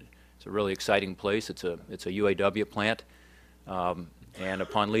 and it's a really exciting place. It's a UAW plant. And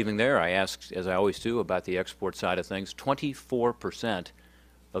upon leaving there, I asked, as I always do, about the export side of things. 24%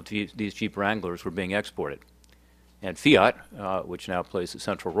 of these Jeep Wranglers were being exported. And Fiat, which now plays a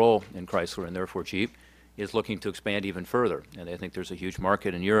central role in Chrysler and therefore Jeep, is looking to expand even further. And they think there's a huge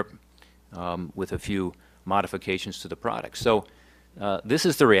market in Europe with a few modifications to the product. So this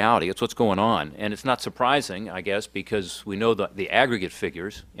is the reality. It's what's going on. And it's not surprising, I guess, because we know the aggregate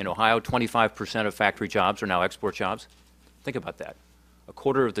figures. In Ohio, 25% of factory jobs are now export jobs. Think about that. A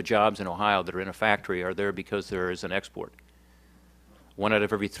quarter of the jobs in Ohio that are in a factory are there because there is an export. 1 out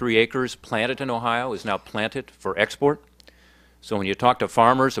of every 3 acres planted in Ohio is now planted for export. So when you talk to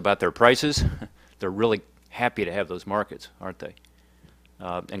farmers about their prices, they're really happy to have those markets, aren't they?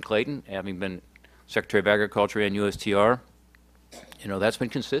 And Clayton, having been Secretary of Agriculture and USTR, that's been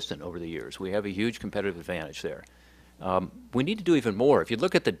consistent over the years. We have a huge competitive advantage there. We need to do even more. If you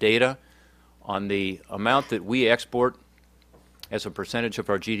look at the data on the amount that we export as a percentage of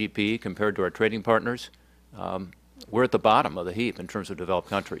our GDP compared to our trading partners, we're at the bottom of the heap in terms of developed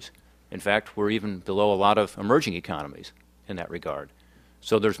countries. In fact, we're even below a lot of emerging economies in that regard.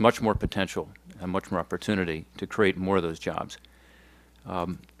 So there's much more potential and much more opportunity to create more of those jobs.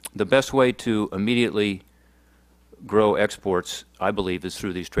 The best way to immediately grow exports, I believe, is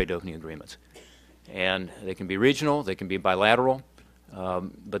through these trade opening agreements. And they can be regional, they can be bilateral,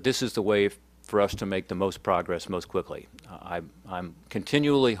 but this is the way for us to make the most progress most quickly. I'm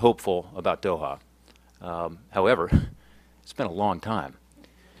continually hopeful about Doha. However, it's been a long time.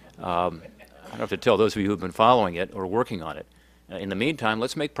 I don't have to tell those of you who have been following it or working on it. In the meantime,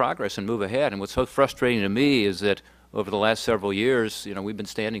 let's make progress and move ahead. And what's so frustrating to me is that over the last several years, we've been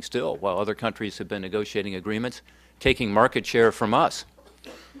standing still while other countries have been negotiating agreements, taking market share from us.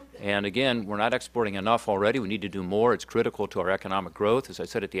 And again, we're not exporting enough already. We need to do more. It's critical to our economic growth. As I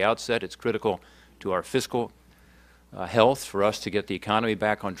said at the outset, it's critical to our fiscal health for us to get the economy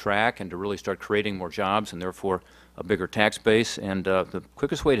back on track and to really start creating more jobs and therefore a bigger tax base. And the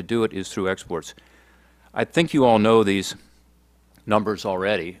quickest way to do it is through exports. I think you all know these numbers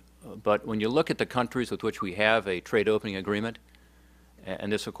already, but when you look at the countries with which we have a trade opening agreement,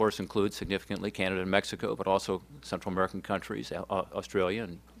 and this, of course, includes significantly Canada and Mexico, but also Central American countries, Australia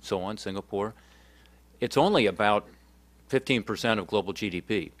and so on, Singapore. It's only about 15% of global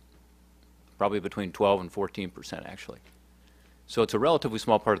GDP, probably between 12 and 14%, actually. So it's a relatively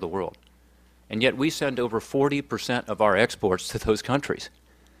small part of the world. And yet we send over 40% of our exports to those countries.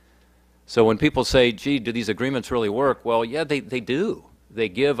 So when people say, gee, do these agreements really work? Well, yeah, they do. They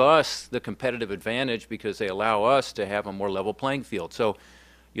give us the competitive advantage because they allow us to have a more level playing field. So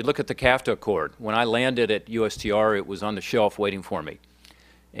you look at the CAFTA Accord. When I landed at USTR, it was on the shelf waiting for me.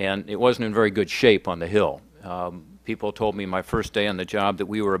 And it wasn't in very good shape on the Hill. People told me my first day on the job that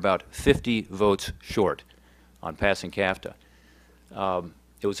we were about 50 votes short on passing CAFTA.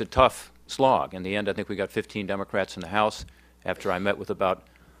 It was a tough slog. In the end, I think we got 15 Democrats in the House after I met with about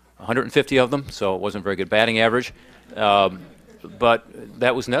 150 of them, so it wasn't a very good batting average. But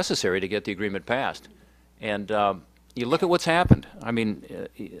that was necessary to get the agreement passed. And you look at what's happened. I mean,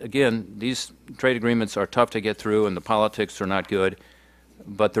 again, these trade agreements are tough to get through, and the politics are not good.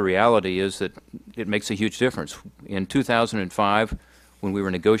 But the reality is that it makes a huge difference. In 2005, when we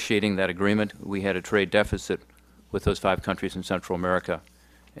were negotiating that agreement, we had a trade deficit with those 5 countries in Central America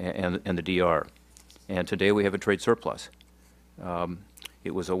and the DR. And today we have a trade surplus.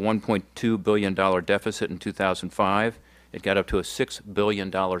 It was a $1.2 billion deficit in 2005. It got up to a $6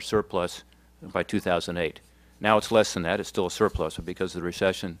 billion surplus by 2008. Now it's less than that. It's still a surplus, but because of the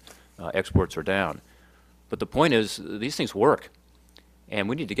recession, exports are down. But the point is, these things work. And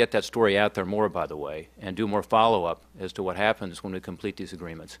we need to get that story out there more, by the way, and do more follow-up as to what happens when we complete these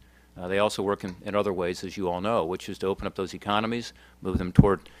agreements. They also work in other ways, as you all know, which is to open up those economies, move them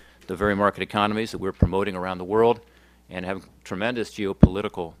toward the very market economies that we're promoting around the world, and have tremendous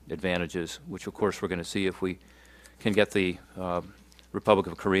geopolitical advantages, which, of course, we're going to see if we can get the Republic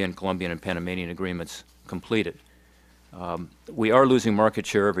of Korea and Colombian and Panamanian agreements completed. We are losing market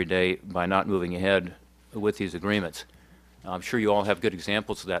share every day by not moving ahead with these agreements. I'm sure you all have good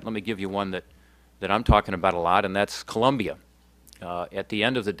examples of that. Let me give you one that I'm talking about a lot, and that's Colombia. At the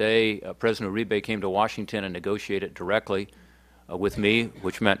end of the day, President Uribe came to Washington and negotiated directly with me,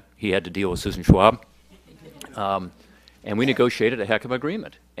 which meant he had to deal with Susan Schwab. And we negotiated a heck of an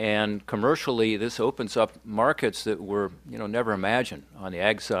agreement. And commercially, this opens up markets that were, never imagined on the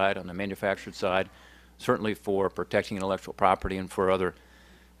ag side, on the manufactured side, certainly for protecting intellectual property and for other,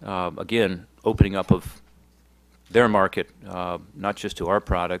 again, opening up of their market, not just to our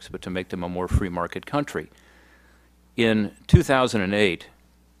products, but to make them a more free market country. In 2008,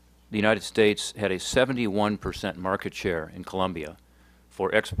 the United States had a 71% market share in Colombia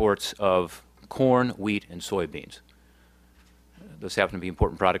for exports of corn, wheat, and soybeans. Those happen to be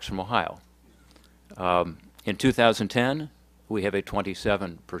important products from Ohio. In 2010, we have a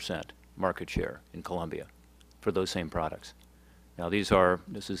 27% market share in Colombia for those same products. Now,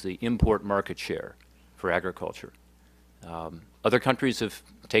 this is the import market share for agriculture. Other countries have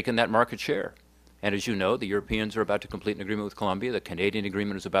taken that market share. And as you know, the Europeans are about to complete an agreement with Colombia. The Canadian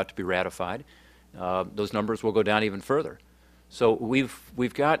agreement is about to be ratified. Those numbers will go down even further. So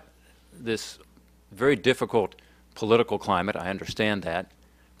we've got this very difficult political climate. I understand that.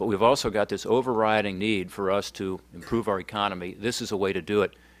 But we've also got this overriding need for us to improve our economy. This is a way to do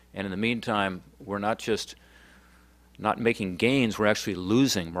it. And in the meantime, we're not just not making gains, we're actually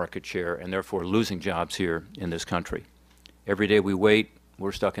losing market share and therefore losing jobs here in this country. Every day we wait,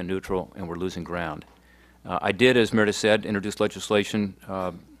 we're stuck in neutral and we're losing ground. I did, as Meredith said, introduce legislation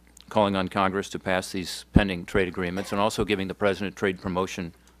calling on Congress to pass these pending trade agreements and also giving the President trade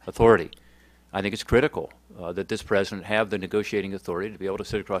promotion authority. I think it's critical that this President have the negotiating authority to be able to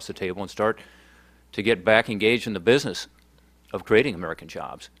sit across the table and start to get back engaged in the business of creating American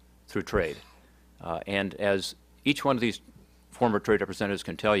jobs through trade. And as each one of these former trade representatives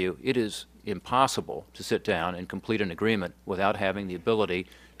can tell you, it is impossible to sit down and complete an agreement without having the ability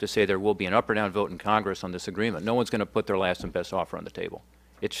to say there will be an up or down vote in Congress on this agreement. No one's going to put their last and best offer on the table.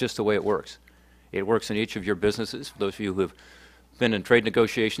 It's just the way it works. It works in each of your businesses. For those of you who have been in trade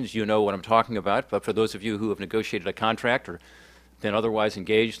negotiations, you know what I'm talking about. But for those of you who have negotiated a contract or been otherwise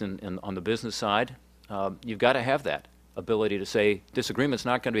engaged on the business side, you've got to have that ability to say, this agreement's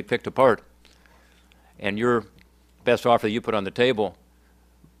not going to be picked apart, and your best offer that you put on the table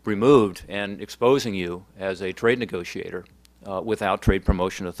removed and exposing you as a trade negotiator without trade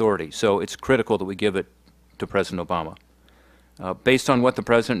promotion authority. So it's critical that we give it to President Obama. Based on what the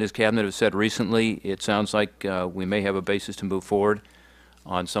President and his cabinet have said recently, it sounds like we may have a basis to move forward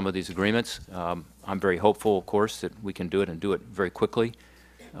on some of these agreements. I'm very hopeful, of course, that we can do it and do it very quickly.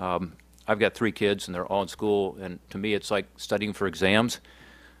 I've got 3 kids, and they're all in school, and to me it's like studying for exams.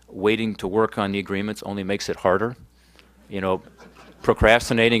 Waiting to work on the agreements only makes it harder.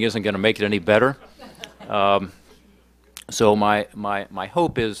 Procrastinating isn't going to make it any better. So my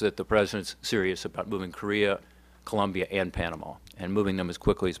hope is that the President's serious about moving Korea, Colombia, and Panama, and moving them as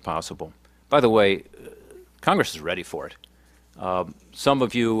quickly as possible. By the way, Congress is ready for it. Some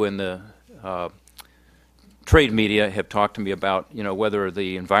of you in the trade media have talked to me about, whether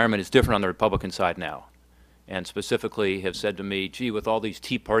the environment is different on the Republican side now, and specifically have said to me, gee, with all these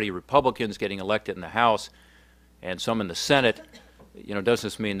Tea Party Republicans getting elected in the House and some in the Senate, does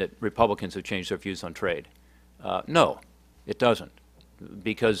this mean that Republicans have changed their views on trade? No, it doesn't,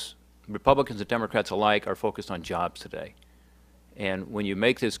 because Republicans and Democrats alike are focused on jobs today. And when you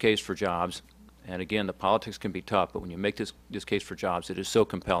make this case for jobs, and again, the politics can be tough, but when you make this case for jobs, it is so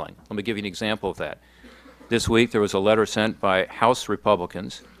compelling. Let me give you an example of that. This week, there was a letter sent by House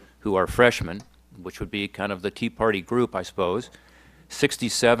Republicans who are freshmen, which would be kind of the Tea Party group, I suppose,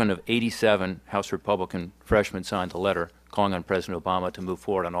 67 of 87 House Republican freshmen signed the letter calling on President Obama to move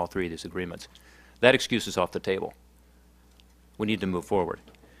forward on all three of these agreements. That excuse is off the table. We need to move forward.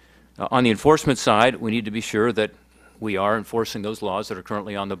 On the enforcement side, we need to be sure that we are enforcing those laws that are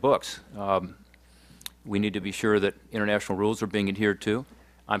currently on the books. We need to be sure that international rules are being adhered to.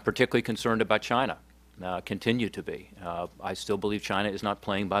 I'm particularly concerned about China, continue to be. I still believe China is not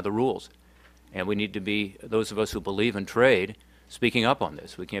playing by the rules. And we need to be, those of us who believe in trade, speaking up on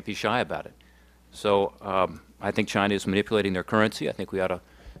this. We can't be shy about it. So I think China is manipulating their currency. I think we ought to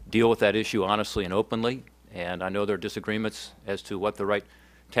deal with that issue honestly and openly. And I know there are disagreements as to what the right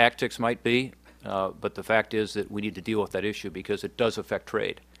tactics might be, but the fact is that we need to deal with that issue because it does affect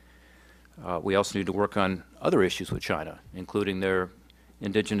trade. We also need to work on other issues with China, including their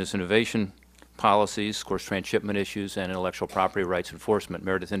indigenous innovation policies, of course, transshipment issues, and intellectual property rights enforcement.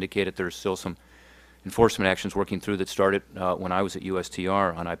 Meredith indicated there's still some enforcement actions working through that started when I was at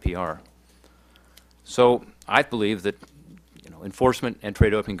USTR on IPR. So I believe that enforcement and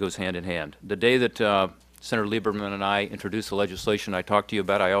trade opening goes hand in hand. The day that Senator Lieberman and I introduced the legislation I talked to you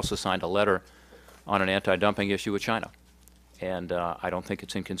about, I also signed a letter on an anti-dumping issue with China. And I don't think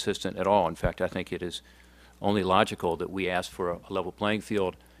it's inconsistent at all. In fact, I think it is only logical that we ask for a level playing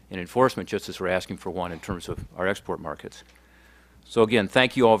field in enforcement, just as we're asking for one in terms of our export markets. So again,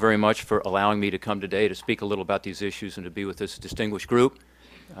 thank you all very much for allowing me to come today to speak a little about these issues and to be with this distinguished group.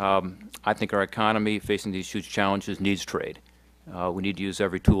 I think our economy, facing these huge challenges, needs trade. We need to use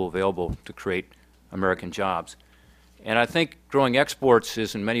every tool available to create American jobs. And I think growing exports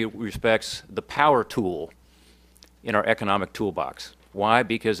is, in many respects, the power tool in our economic toolbox. Why?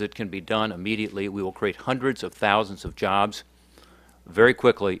 Because it can be done immediately. We will create hundreds of thousands of jobs very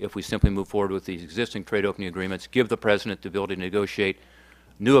quickly if we simply move forward with these existing trade opening agreements, give the President the ability to negotiate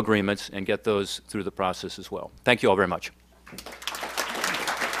new agreements and get those through the process as well. Thank you all very much. Great,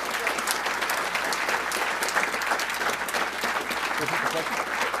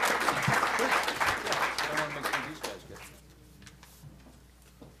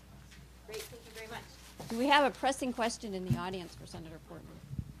 thank you very much. Do we have a pressing question in the audience for Senator Portman?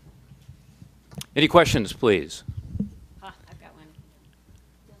 Any questions, please? I've got one.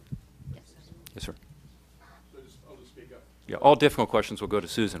 Yes. Yes, sir. I'll just speak up. Yeah, all difficult questions will go to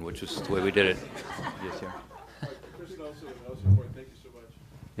Susan, which is the way we did it. Yes, sir. Chris Nelson, Nelson Ford, thank you so much.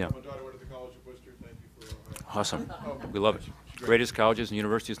 Yeah. My daughter went to the College of Worcester. Thank you for Awesome. We love it. Greatest colleges and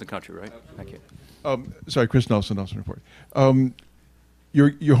universities in the country, right? Thank you. Sorry, Chris Nelson, Nelson Report.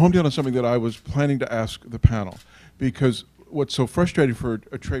 You're honed in on something that I was planning to ask the panel, because what's so frustrating for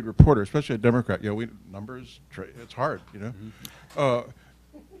a trade reporter, especially a Democrat, numbers, it's hard,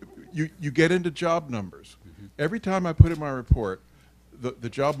 you get into job numbers. Every time I put in my report the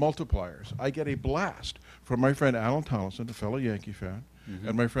job multipliers, I get a blast from my friend Alan Tomlinson, a fellow Yankee fan,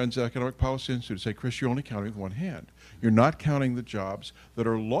 and my friends at Economic Policy Institute say, Chris, you're only counting with one hand. You're not counting the jobs that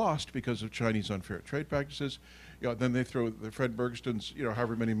are lost because of Chinese unfair trade practices. Then they throw the Fred Bergsten's,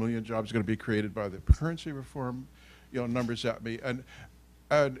 however many million jobs are going to be created by the currency reform, numbers at me. And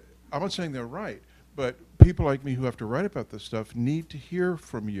I'm not saying they're right, but people like me who have to write about this stuff need to hear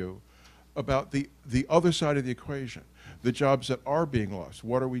from you about the other side of the equation, the jobs that are being lost.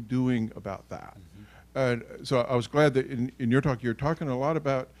 What are we doing about that? And so I was glad that in your talk, you're talking a lot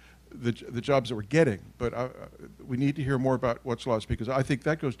about the jobs that we're getting, but we need to hear more about what's lost, because I think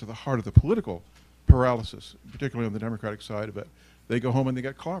that goes to the heart of the political paralysis, particularly on the Democratic side of it. They go home and they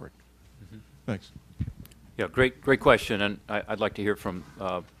get clobbered. Thanks. Yeah, great question, and I'd like to hear from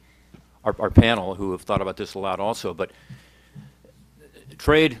our panel, who have thought about this a lot also. But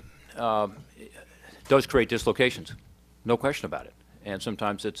trade does create dislocations, no question about it. And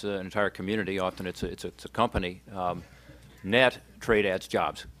sometimes it's an entire community. Often it's a company. Net trade adds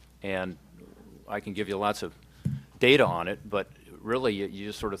jobs, and I can give you lots of data on it. But really, you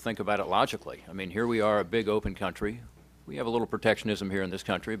just sort of think about it logically. I mean, here we are, a big open country. We have a little protectionism here in this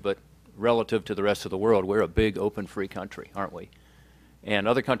country, but relative to the rest of the world, we're a big, open, free country, aren't we? And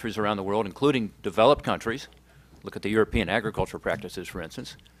other countries around the world, including developed countries, look at the European agricultural practices, for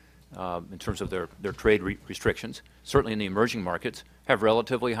instance, in terms of their trade restrictions, certainly in the emerging markets, have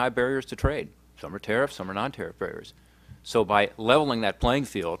relatively high barriers to trade. Some are tariff, some are non-tariff barriers. So by leveling that playing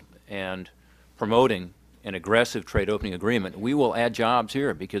field and promoting an aggressive trade opening agreement, we will add jobs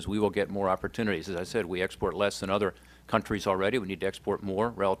here because we will get more opportunities. As I said, we export less than other countries already. We need to export more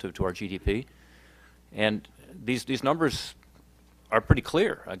relative to our GDP. And these numbers are pretty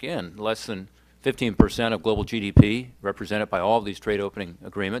clear. Again, less than 15% of global GDP represented by all of these trade opening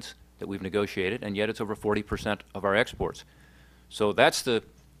agreements that we've negotiated, and yet it's over 40% of our exports. So that's the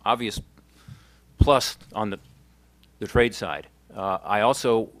obvious plus on the trade side. I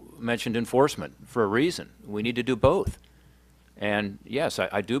also mentioned enforcement for a reason. We need to do both. And yes,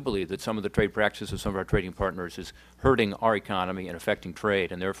 I do believe that some of the trade practices of some of our trading partners is hurting our economy and affecting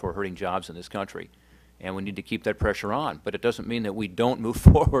trade and therefore hurting jobs in this country. And we need to keep that pressure on. But it doesn't mean that we don't move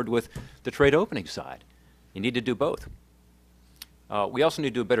forward with the trade opening side. You need to do both. We also need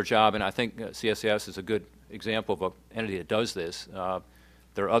to do a better job, and I think CSIS is a good example of an entity that does this.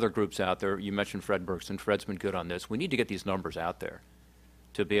 There are other groups out there. You mentioned Fred Bergson. Fred's been good on this. We need to get these numbers out there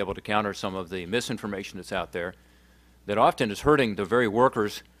to be able to counter some of the misinformation that's out there that often is hurting the very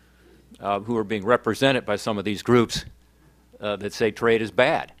workers who are being represented by some of these groups that say trade is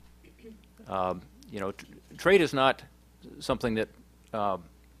bad. You know, trade is not something that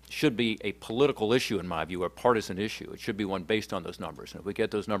should be a political issue, in my view, or a partisan issue. It should be one based on those numbers. And if we get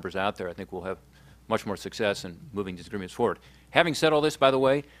those numbers out there, I think we'll have much more success in moving these agreements forward. Having said all this, by the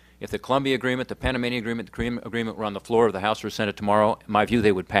way, if the Colombia agreement, the Panamanian agreement, the Korean agreement were on the floor of the House or Senate tomorrow, in my view,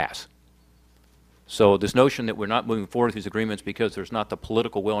 they would pass. So this notion that we're not moving forward with these agreements because there's not the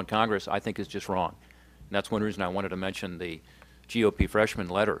political will in Congress, I think is just wrong. And that's one reason I wanted to mention the GOP freshman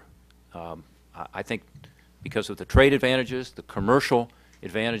letter. I think because of the trade advantages, the commercial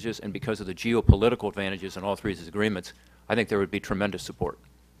advantages, and because of the geopolitical advantages in all three of these agreements, I think there would be tremendous support.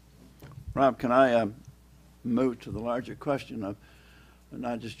 Rob, can I move to the larger question of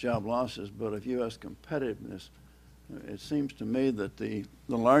not just job losses, but of U.S. competitiveness? It seems to me that the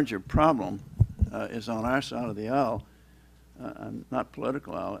larger problem is on our side of the aisle, not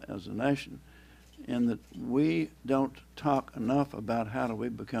political aisle, as a nation, in that we don't talk enough about how do we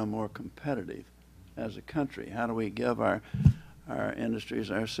become more competitive as a country. How do we give our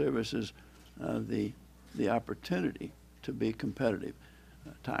industries, our services, the opportunity to be competitive?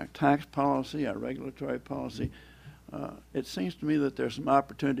 Our tax policy, our regulatory policy. It seems to me that there's some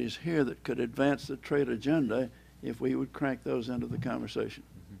opportunities here that could advance the trade agenda if we would crank those into the conversation.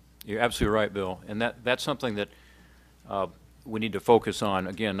 You're absolutely right, Bill. And that's something that we need to focus on,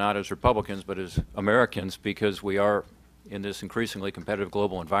 again, not as Republicans, but as Americans, because we are in this increasingly competitive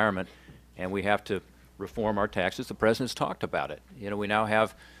global environment, and we have to reform our taxes. The President's talked about it. You know, we now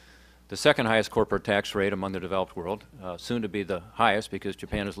have the second highest corporate tax rate among the developed world, soon to be the highest because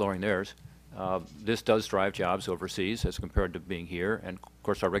Japan is lowering theirs. This does drive jobs overseas as compared to being here. And, of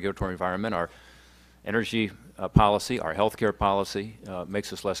course, our regulatory environment, our energy policy, our healthcare policy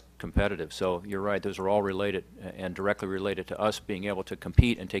makes us less competitive. So you're right, those are all related and directly related to us being able to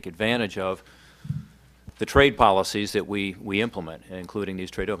compete and take advantage of the trade policies that we implement, including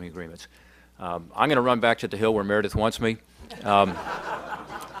these trade opening agreements. I'm going to run back to the Hill where Meredith wants me.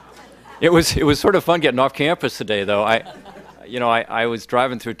 It was sort of fun getting off campus today, though. I was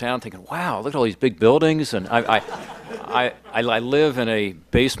driving through town thinking, wow, look at all these big buildings, and I live in a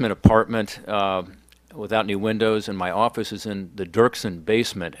basement apartment without any windows, and my office is in the Dirksen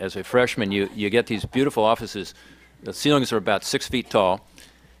basement. As a freshman, you get these beautiful offices. The ceilings are about 6 feet tall,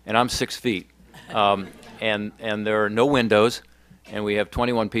 and I'm 6 feet, and there are no windows, and we have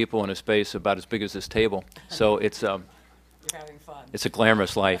 21 people in a space about as big as this table. So it's You're having fun. it's a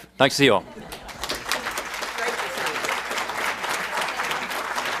glamorous life. Thanks to see you all. Great to see you.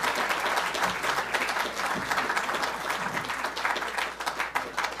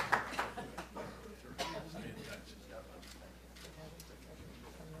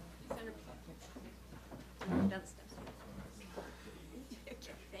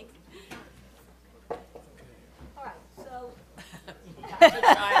 All right, so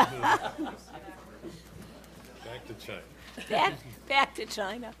Back to China. back to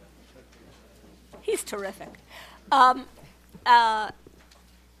China. He's terrific.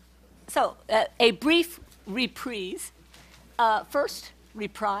 So a brief reprise. First,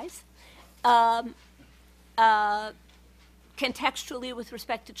 reprise. Contextually, with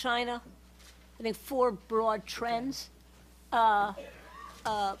respect to China, I think 4 broad trends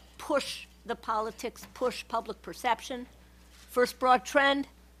push the politics, push public perception. First broad trend,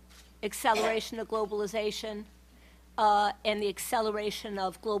 acceleration of globalization and the acceleration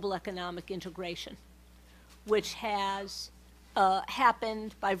of global economic integration, which has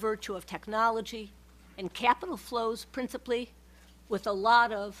happened by virtue of technology and capital flows principally, with a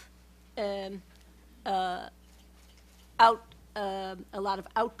lot of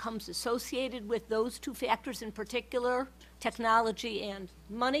outcomes associated with those two factors in particular, technology and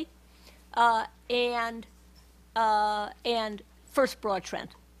money, and first broad trend.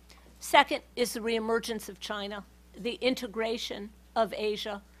 Second is the reemergence of China, the integration of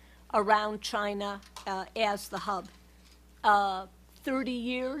Asia around China as the hub. 30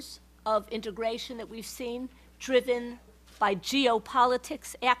 years of integration that we've seen, driven by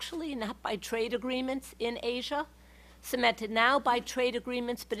geopolitics, actually, not by trade agreements in Asia. cemented now by trade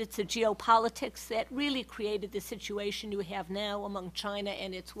agreements, but it's a geopolitics that really created the situation you have now among China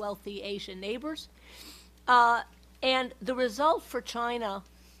and its wealthy Asian neighbors. And the result for China,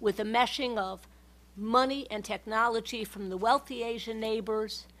 with a meshing of money and technology from the wealthy Asian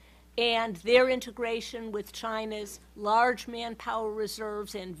neighbors and their integration with China's large manpower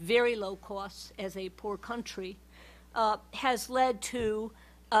reserves and very low costs as a poor country, has led to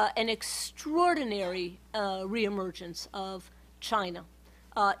an extraordinary reemergence of China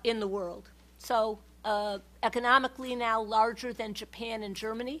in the world. So economically now larger than Japan and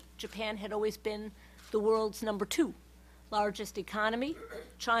Germany. Japan had always been the world's #2 largest economy.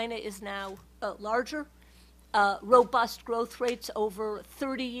 China is now larger. Robust growth rates over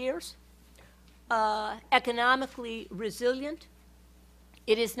 30 years. Economically resilient.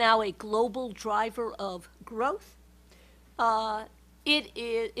 It is now a global driver of growth.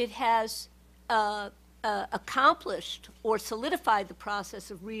 It has accomplished or solidified the process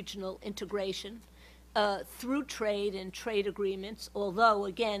of regional integration through trade and trade agreements, although,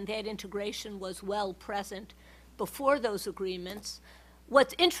 again, that integration was well present before those agreements.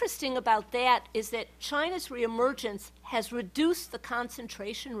 What's interesting about that is that China's reemergence has reduced the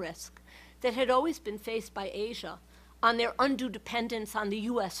concentration risk that had always been faced by Asia on their undue dependence on the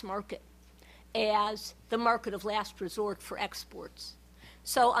U.S. market as the market of last resort for exports.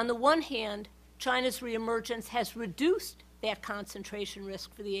 So on the one hand, China's reemergence has reduced that concentration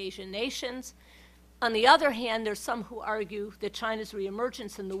risk for the Asian nations. On the other hand, there's some who argue that China's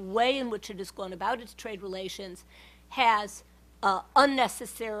reemergence and the way in which it has gone about its trade relations has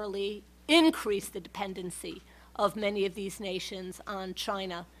unnecessarily increased the dependency of many of these nations on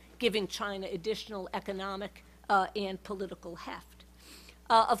China, giving China additional economic and political heft.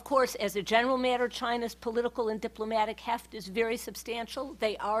 Of course, as a general matter, China's political and diplomatic heft is very substantial.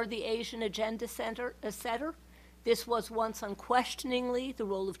 They are the Asian agenda setter. This was once unquestioningly the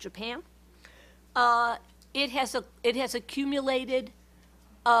role of Japan. It has accumulated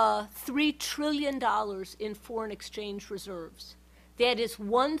 $3 trillion in foreign exchange reserves. That is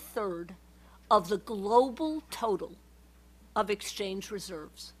 1/3 of the global total of exchange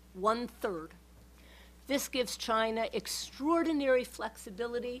reserves. 1/3. This gives China extraordinary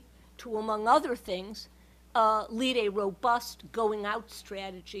flexibility to, among other things, lead a robust going-out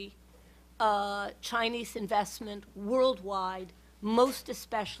strategy, Chinese investment worldwide, most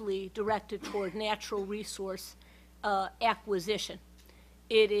especially directed toward natural resource acquisition.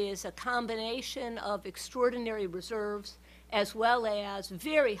 It is a combination of extraordinary reserves as well as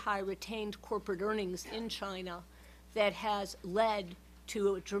very high retained corporate earnings in China that has led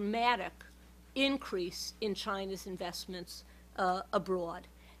to a dramatic increase in China's investments abroad.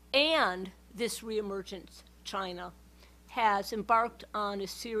 And this reemergent China has embarked on a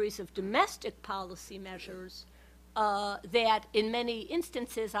series of domestic policy measures that in many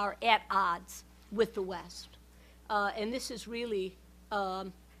instances are at odds with the West. And this is really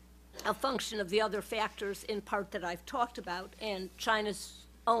a function of the other factors in part that I've talked about and China's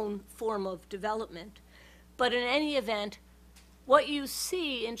own form of development. But in any event, what you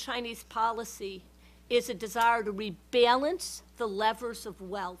see in Chinese policy is a desire to rebalance the levers of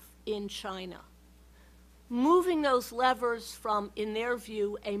wealth in China, moving those levers from, in their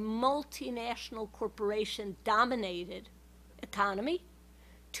view, a multinational corporation-dominated economy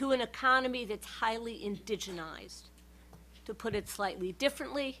to an economy that's highly indigenized. To put it slightly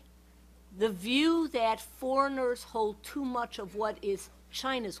differently, the view that foreigners hold too much of what is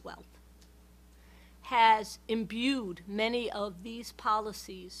China's wealth has imbued many of these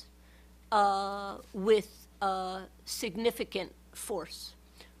policies with significant force.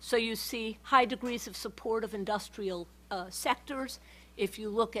 So you see high degrees of support of industrial sectors. If you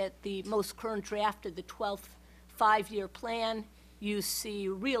look at the most current draft of the 12th five-year plan, you see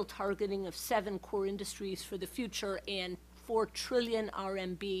real targeting of 7 core industries for the future and 4 trillion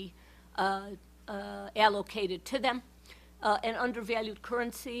RMB allocated to them. An undervalued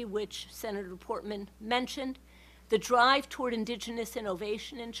currency, which Senator Portman mentioned, the drive toward indigenous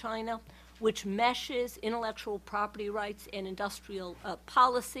innovation in China, which meshes intellectual property rights and industrial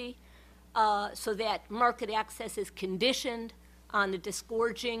policy so that market access is conditioned on the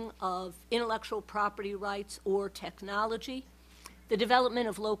disgorging of intellectual property rights or technology, the development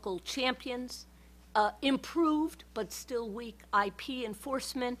of local champions, improved but still weak IP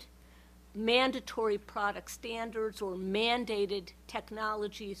enforcement, mandatory product standards or mandated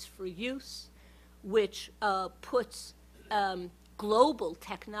technologies for use, which puts global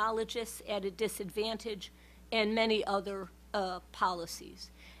technologists at a disadvantage, and many other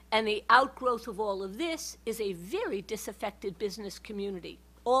policies. And the outgrowth of all of this is a very disaffected business community.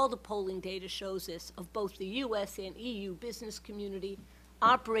 all the polling data shows this, of both the U.S. and EU business community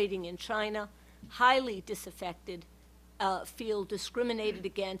operating in China, highly disaffected, feel discriminated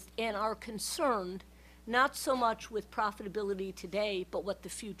against, and are concerned not so much with profitability today, but what the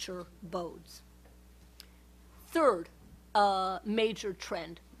future bodes. Third major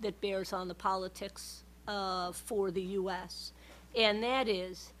trend that bears on the politics for the U.S., and that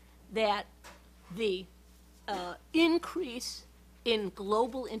is that the increase in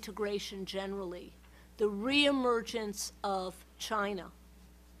global integration generally, the reemergence of China,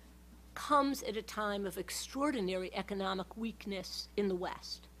 comes at a time of extraordinary economic weakness in the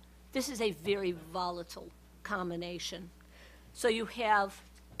West. This is a very volatile combination. So you have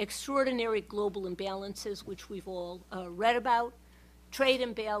extraordinary global imbalances, which we've all read about, trade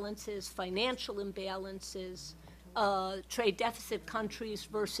imbalances, financial imbalances, trade deficit countries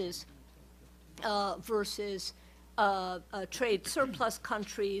versus trade surplus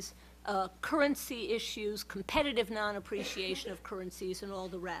countries, currency issues, competitive non-appreciation of currencies, and all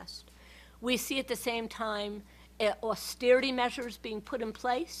the rest. We see at the same time austerity measures being put in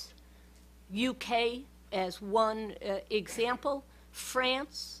place, UK as one example,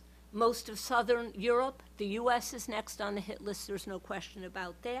 France, most of Southern Europe, the US is next on the hit list, there's no question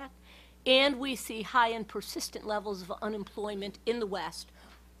about that. And we see high and persistent levels of unemployment in the West.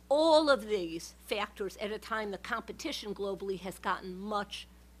 All of these factors at a time the competition globally has gotten much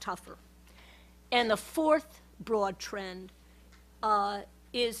tougher. And the fourth broad trend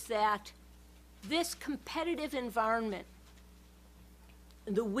is that this competitive environment,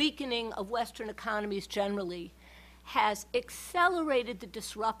 the weakening of Western economies generally, has accelerated the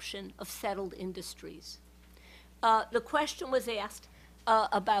disruption of settled industries. The question was asked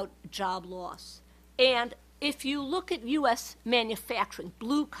about job loss. And if you look at U.S. manufacturing,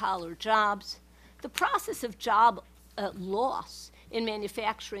 blue-collar jobs, the process of job loss in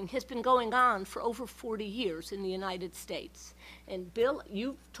manufacturing has been going on for over 40 years in the United States. And Bill,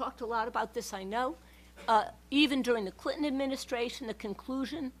 you've talked a lot about this, I know. Even during the Clinton administration, the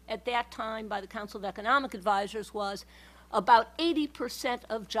conclusion at that time by the Council of Economic Advisors was about 80%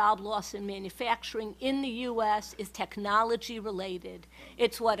 of job loss in manufacturing in the U.S. is technology related.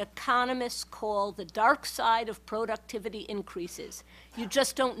 It's what economists call the dark side of productivity increases. You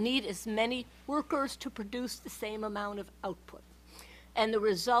just don't need as many workers to produce the same amount of output. And the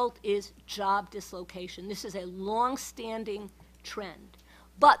result is job dislocation. This is a long-standing trend.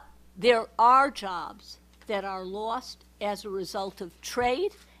 But there are jobs that are lost as a result of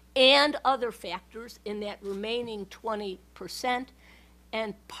trade and other factors in that remaining 20%.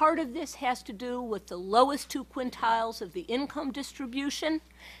 And part of this has to do with the lowest two quintiles of the income distribution.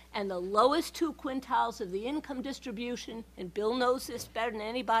 And the lowest two quintiles of the income distribution, and Bill knows this better than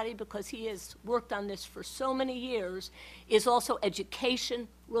anybody because he has worked on this for so many years, is also education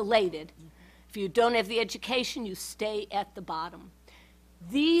related. If you don't have the education, you stay at the bottom.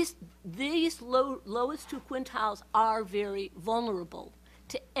 These lowest two quintiles are very vulnerable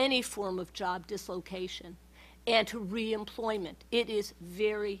to any form of job dislocation and to reemployment. It is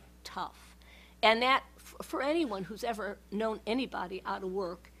very tough. And that, for anyone who's ever known anybody out of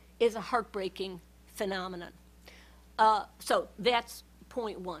work, is a heartbreaking phenomenon. So that's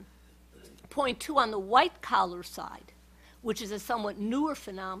point one. Point two, on the white-collar side, which is a somewhat newer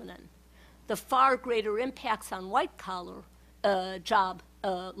phenomenon, the far greater impacts on white-collar job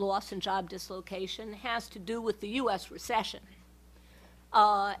loss and job dislocation has to do with the U.S. recession,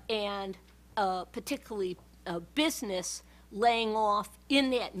 and particularly business laying off in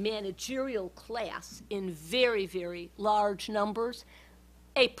that managerial class in very, very large numbers,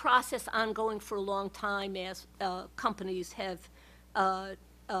 a process ongoing for a long time as companies have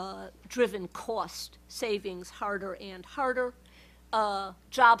driven cost savings harder and harder.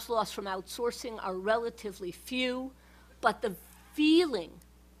 Jobs lost from outsourcing are relatively few, but the feeling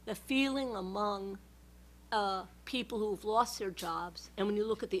among people who have lost their jobs, and when you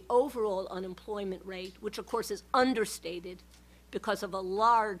look at the overall unemployment rate, which of course is understated because of a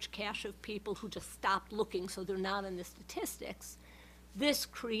large cache of people who just stopped looking so they're not in the statistics, this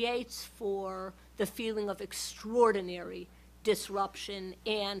creates for the feeling of extraordinary disruption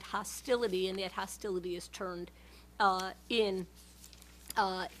and hostility, and that hostility is turned in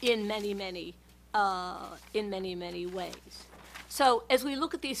many, many ways. So as we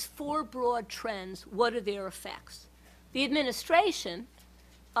look at these four broad trends, what are their effects? The administration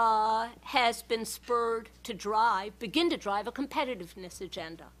has been spurred to begin to drive a competitiveness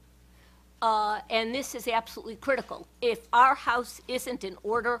agenda. And this is absolutely critical. If our house isn't in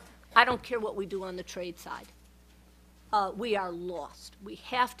order, I don't care what we do on the trade side. We are lost. We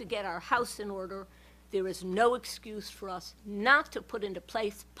have to get our house in order. there is no excuse for us not to put into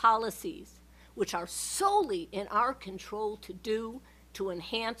place policies which are solely in our control to do to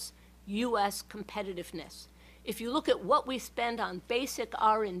enhance U.S. competitiveness. If you look at what we spend on basic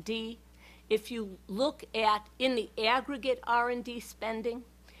R&D, if you look at, in the aggregate R&D spending,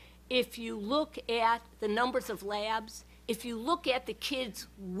 if you look at the numbers of labs, if you look at the kids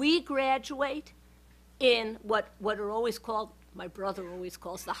we graduate in what are always called, my brother always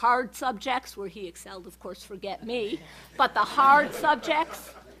calls the hard subjects, where he excelled, of course, forget me, but the hard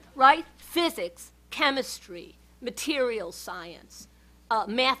subjects, right? Physics, chemistry, material science,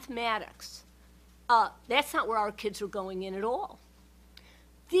 mathematics. That's not where our kids are going in at all.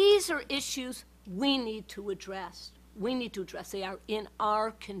 These are issues we need to address. We need to address. They are in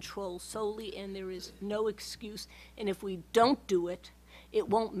our control solely, and there is no excuse. And if we don't do it, it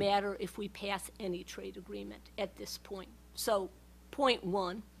won't matter if we pass any trade agreement at this point. So, point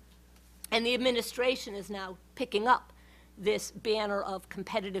one, and the administration is now picking up this banner of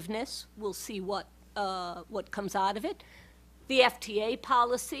competitiveness. We'll see what comes out of it. The FTA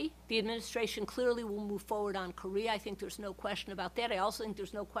policy, the administration clearly will move forward on Korea. I think there's no question about that. I also think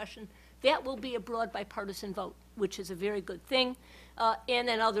there's no question that will be a broad bipartisan vote, which is a very good thing, and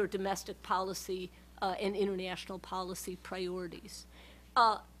then other domestic policy and international policy priorities.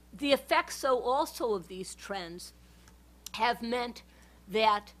 The effects, though, also of these trends have meant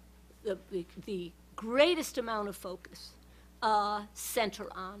that the greatest amount of focus center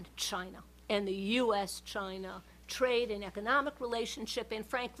on China and the U.S.-China trade and economic relationship, and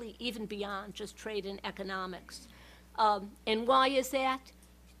frankly, even beyond just trade and economics. And why is that?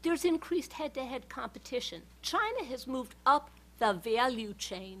 There's increased head-to-head competition. China has moved up the value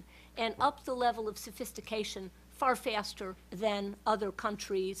chain and up the level of sophistication far faster than other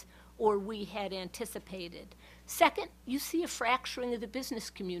countries or we had anticipated. Second, you see a fracturing of the business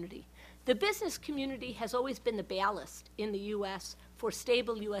community. The business community has always been the ballast in the U.S. for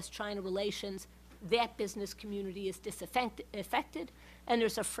stable U.S.-China relations. That business community is disaffected, and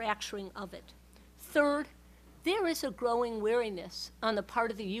there's a fracturing of it. Third, there is a growing weariness on the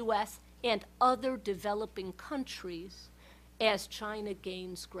part of the U.S. and other developing countries as China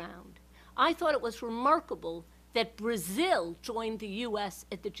gains ground. I thought it was remarkable that Brazil joined the U.S.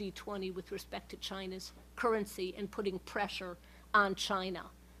 at the G20 with respect to China's currency and putting pressure on China.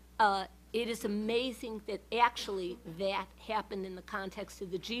 It is amazing that actually that happened in the context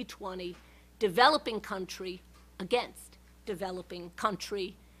of the G20, developing country against developing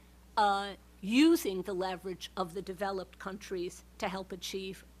country, using the leverage of the developed countries to help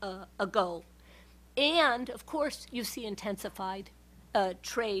achieve a goal. And, of course, you see intensified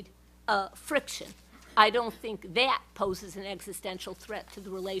trade friction. I don't think that poses an existential threat to the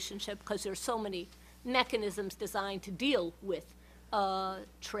relationship because there's so many mechanisms designed to deal with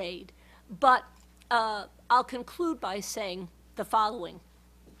trade. But I'll conclude by saying the following.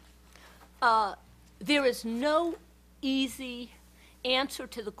 There is no easy answer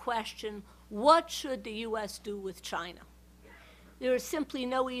to the question, what should the U.S. do with China? There is simply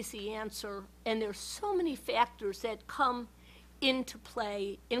no easy answer, and there are so many factors that come into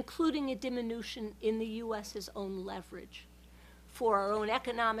play, including a diminution in the U.S.'s own leverage for our own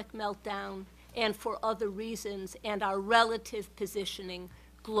economic meltdown and for other reasons, and our relative positioning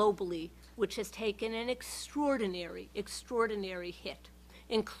globally, which has taken an extraordinary, extraordinary hit,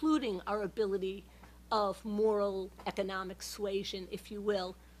 including our ability of moral economic suasion, if you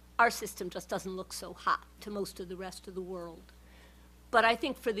will. Our system just doesn't look so hot to most of the rest of the world. But I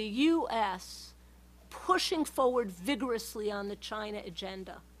think for the U.S., pushing forward vigorously on the China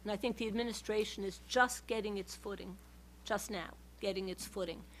agenda, and I think the administration is just getting its footing, just now getting its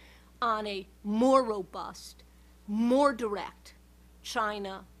footing, on a more robust, more direct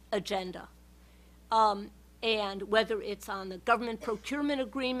China agenda. And whether it's on the government procurement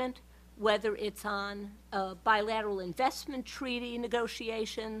agreement, whether it's on bilateral investment treaty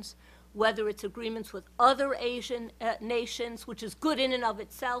negotiations, whether it's agreements with other Asian nations, which is good in and of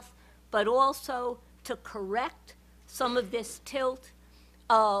itself, but also to correct some of this tilt,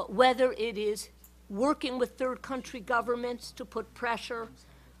 whether it is working with third country governments to put pressure,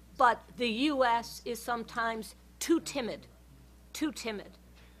 but the U.S. is sometimes too timid.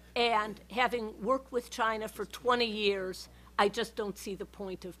 And having worked with China for 20 years, I just don't see the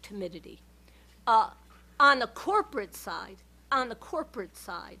point of timidity. On the corporate side,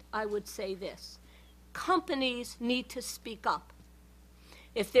 I would say this. Companies need to speak up.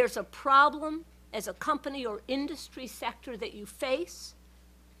 If there's a problem as a company or industry sector that you face,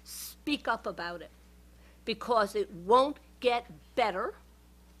 speak up about it, because it won't get better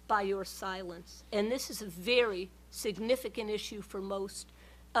by your silence. And this is a very significant issue for most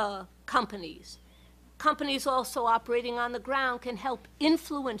companies. Companies also operating on the ground can help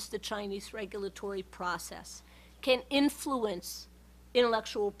influence the Chinese regulatory process, can influence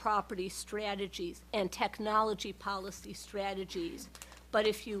intellectual property strategies and technology policy strategies. But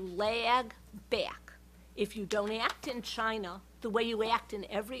if you lag back, if you don't act in China the way you act in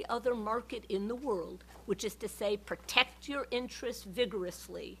every other market in the world, which is to say protect your interests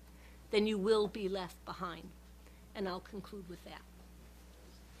vigorously, then you will be left behind. And I'll conclude with that.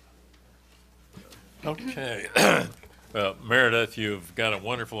 Okay. Meredith, you've got a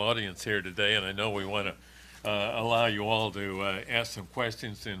wonderful audience here today, and I know we want to allow you all to ask some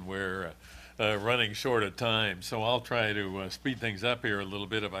questions, and we're running short of time. So I'll try to speed things up here a little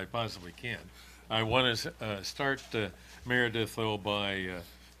bit if I possibly can. I want to start, Meredith, though, by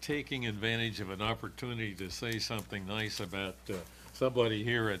taking advantage of an opportunity to say something nice about somebody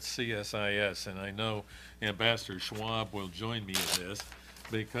here at CSIS, and I know Ambassador Schwab will join me in this,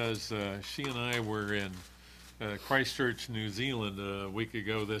 because she and I were in Christchurch, New Zealand a week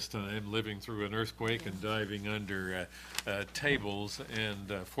ago this time, living through an earthquake and diving under tables,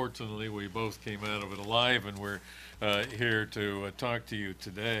 and fortunately we both came out of it alive, and we're here to talk to you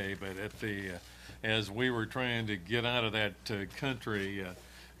today. But at the as we were trying to get out of that country,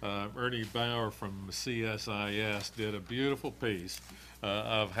 Ernie Bauer from CSIS did a beautiful piece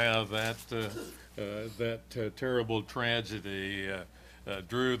of how that terrible tragedy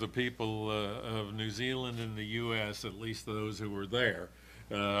drew the people of New Zealand and the U.S., at least those who were there,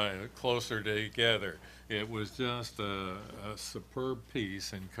 closer together. It was just a superb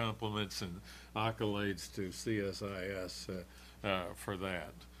piece, and compliments and accolades to CSIS for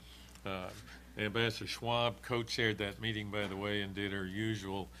that. Ambassador Schwab co-chaired that meeting, by the way, and did her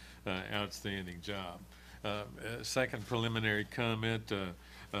usual outstanding job. Second preliminary comment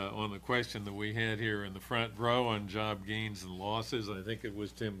on the question that we had here in the front row on job gains and losses. I think it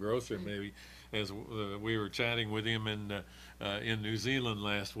was Tim Grosser, maybe, as we were chatting with him in New Zealand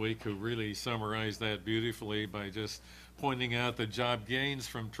last week, who really summarized that beautifully by just pointing out that job gains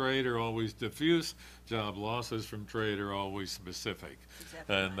from trade are always diffuse, job losses from trade are always specific.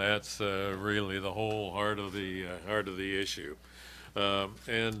 Exactly. And that's really the whole heart of the issue. And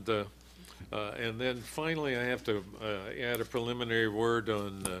then finally, I have to add a preliminary word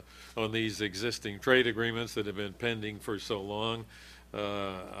on these existing trade agreements that have been pending for so long.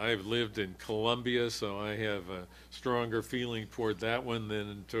 I've lived in Colombia, so I have a stronger feeling toward that one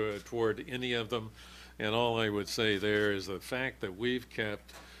than toward any of them. And all I would say there is the fact that we've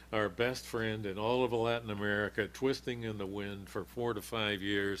kept our best friend in all of Latin America twisting in the wind for 4 to 5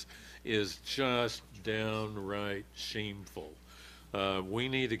 years is just downright shameful. We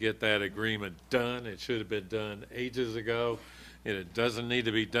need to get that agreement done. It should have been done ages ago. And it doesn't need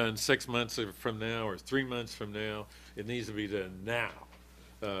to be done 6 months from now or 3 months from now. It needs to be done now.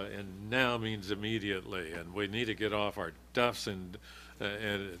 And now means immediately. And we need to get off our duffs and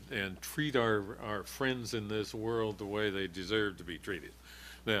treat our friends in this world the way they deserve to be treated.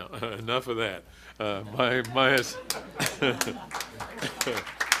 Now, enough of that.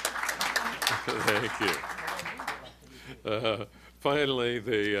 Thank you. Finally,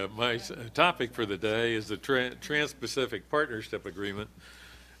 my topic for the day is the Trans-Pacific Partnership Agreement,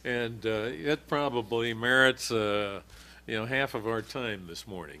 and it probably merits half of our time this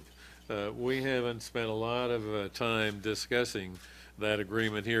morning. We haven't spent a lot of time discussing that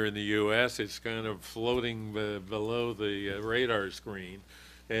agreement here in the U.S. It's kind of floating below the radar screen,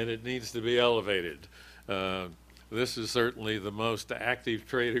 and it needs to be elevated. This is certainly the most active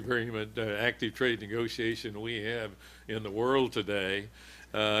trade agreement, active trade negotiation we have in the world today,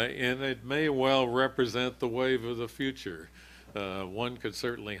 and it may well represent the wave of the future. One could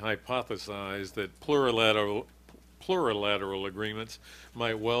certainly hypothesize that plurilateral agreements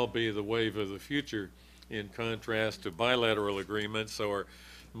might well be the wave of the future, in contrast to bilateral agreements or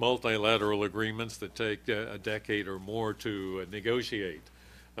multilateral agreements that take a decade or more to negotiate.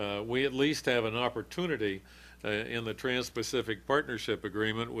 We at least have an opportunity in the Trans-Pacific Partnership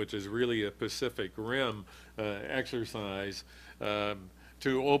Agreement, which is really a Pacific Rim exercise,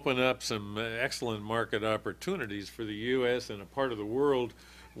 to open up some excellent market opportunities for the U.S. in a part of the world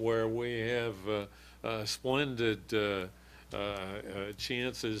where we have splendid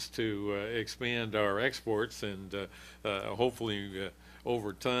chances to expand our exports and hopefully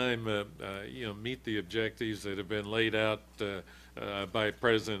over time meet the objectives that have been laid out by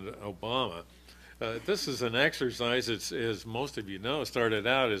President Obama. This is an exercise that's, as most of you know, started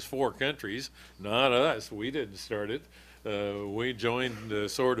out as 4 countries, not us. We didn't start it. We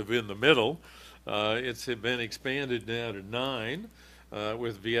joined sort of in the middle. It's been expanded now to 9.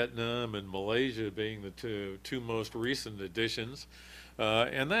 with Vietnam and Malaysia being the two most recent additions.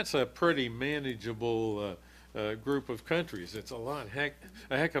 And that's a pretty manageable group of countries. It's a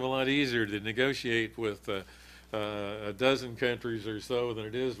heck of a lot easier to negotiate with a dozen countries or so than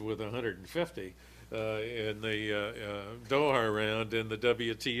it is with 150 in the Doha round in the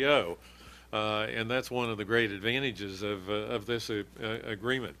WTO. And that's one of the great advantages of this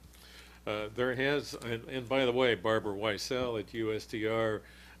agreement. There has, and by the way, Barbara Weissel at USTR,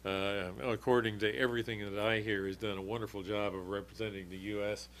 according to everything that I hear, has done a wonderful job of representing the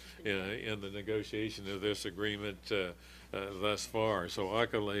U.S. in the negotiation of this agreement thus far. So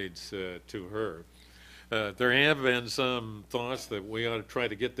accolades to her. There have been some thoughts that we ought to try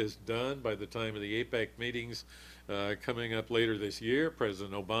to get this done by the time of the APEC meetings coming up later this year.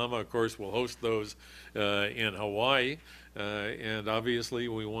 President Obama, of course, will host those in Hawaii, and obviously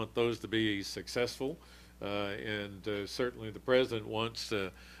we want those to be successful, and certainly the President wants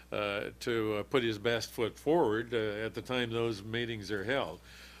to put his best foot forward at the time those meetings are held.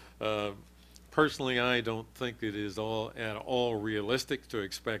 Personally, I don't think it is at all realistic to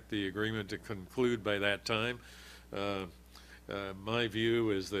expect the agreement to conclude by that time. My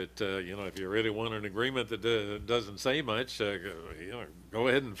view is that if you really want an agreement that doesn't say much, go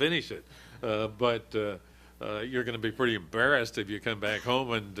ahead and finish it. But you're going to be pretty embarrassed if you come back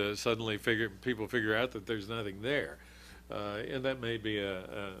home and suddenly people figure out that there's nothing there. And that may be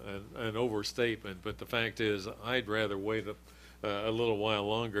an overstatement, but the fact is I'd rather wait a little while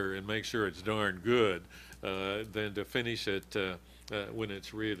longer and make sure it's darn good than to finish it when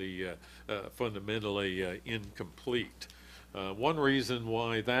it's really fundamentally incomplete. One reason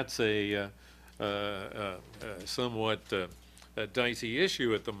why that's a somewhat dicey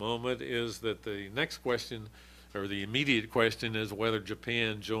issue at the moment is that the next question, or the immediate question, is whether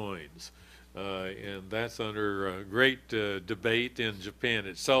Japan joins. And that's under great debate in Japan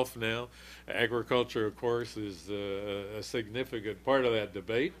itself now. Agriculture, of course, is a significant part of that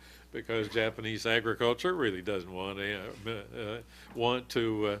debate because Japanese agriculture really doesn't want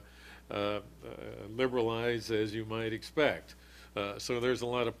to liberalize as you might expect. So there's a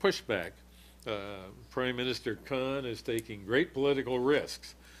lot of pushback. Prime Minister Kan is taking great political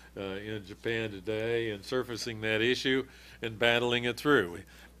risks in Japan today and surfacing that issue and battling it through.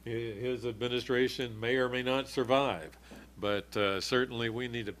 His administration may or may not survive, but certainly we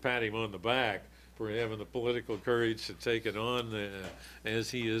need to pat him on the back for having the political courage to take it on as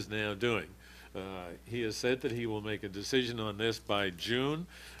he is now doing. He has said that he will make a decision on this by June.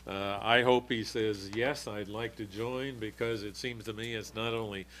 I hope he says, yes, I'd like to join, because it seems to me it's not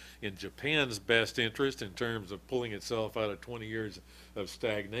only in Japan's best interest in terms of pulling itself out of 20 years of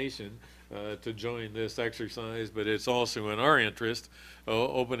stagnation to join this exercise, but it's also in our interest,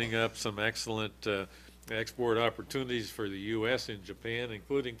 opening up some excellent export opportunities for the U.S. in Japan,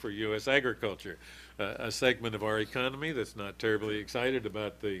 including for U.S. agriculture, a segment of our economy that's not terribly excited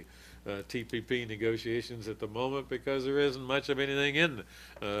about the TPP negotiations at the moment, because there isn't much of anything in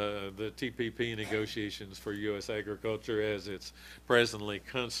the TPP negotiations for U.S. agriculture as it's presently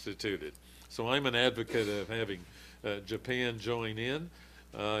constituted. So I'm an advocate of having Japan join in,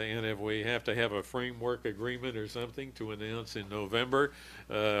 and if we have to have a framework agreement or something to announce in November,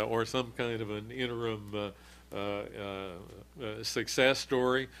 or some kind of an interim success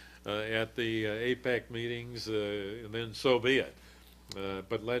story at the APEC meetings, then so be it.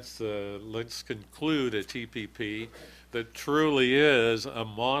 But let's conclude a TPP that truly is a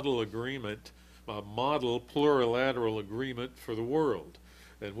model agreement, a model plurilateral agreement for the world.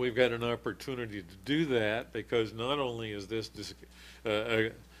 And we've got an opportunity to do that, because not only is this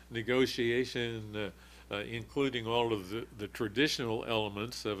a negotiation including all of the traditional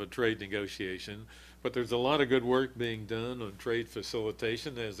elements of a trade negotiation, but there's a lot of good work being done on trade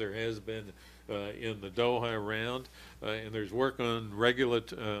facilitation, as there has been in the Doha round, and there's work on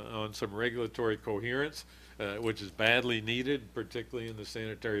on some regulatory coherence, which is badly needed, particularly in the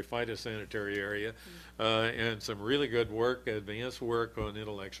phytosanitary area, and some really good work, advanced work on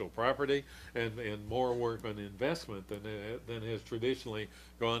intellectual property, and more work on investment than has traditionally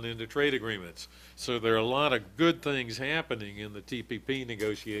gone into trade agreements. So there are a lot of good things happening in the TPP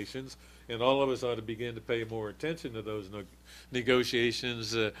negotiations, and all of us ought to begin to pay more attention to those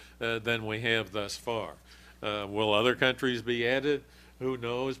negotiations than we have thus far. Will other countries be added? Who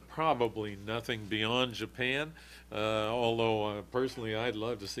knows? Probably nothing beyond Japan, although personally I'd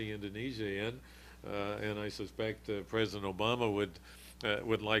love to see Indonesia in, and I suspect President Obama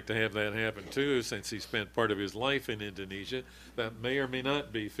would like to have that happen too, since he spent part of his life in Indonesia. That may or may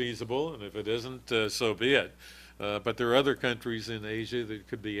not be feasible, and if it isn't, so be it. But there are other countries in Asia that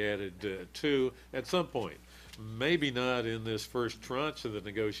could be added to at some point. maybe not in this first tranche of the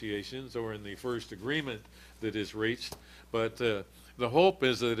negotiations or in the first agreement that is reached, but the hope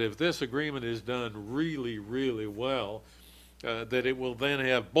is that if this agreement is done really, really well, that it will then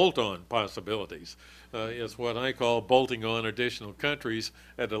have bolt-on possibilities. It's what I call bolting on additional countries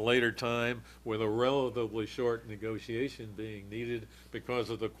at a later time with a relatively short negotiation being needed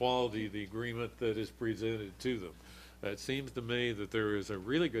because of the quality of the agreement that is presented to them. It seems to me that there is a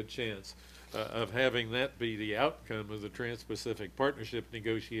really good chance of having that be the outcome of the Trans-Pacific Partnership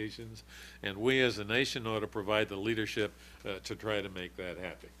negotiations, and we as a nation ought to provide the leadership to try to make that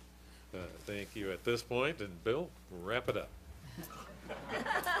happen. Thank you at this point, and Bill, wrap it up.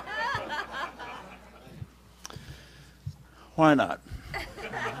 Why not?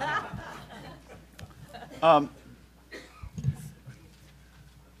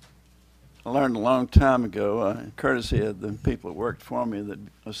 I learned a long time ago, courtesy of the people that worked for me, that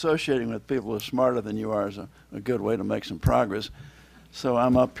associating with people who are smarter than you are is a good way to make some progress. So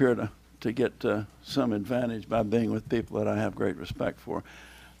I'm up here to get some advantage by being with people that I have great respect for.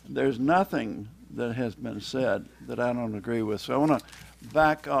 There's nothing that has been said that I don't agree with. So I want to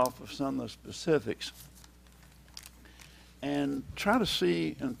back off of some of the specifics and try to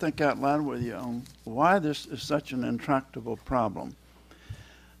see and think out loud with you on why this is such an intractable problem.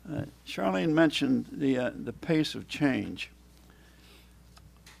 Charlene mentioned the pace of change.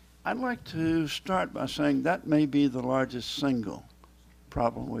 I'd like to start by saying that may be the largest single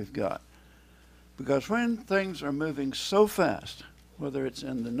problem we've got. Because when things are moving so fast, whether it's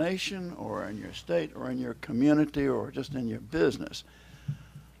in the nation or in your state or in your community or just in your business,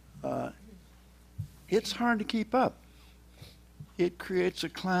 it's hard to keep up. It creates a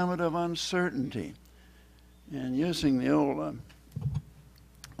climate of uncertainty. And using the old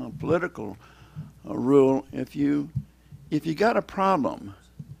political rule, if you got a problem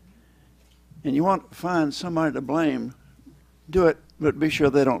and you want to find somebody to blame, do it, but be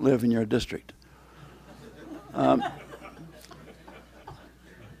sure they don't live in your district.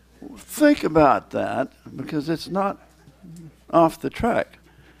 Think about that, because it's not off the track.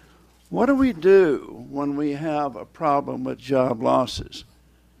 What do we do when we have a problem with job losses?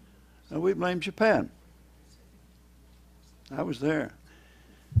 We blame Japan. I was there.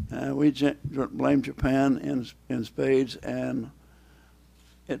 We blamed Japan in spades, and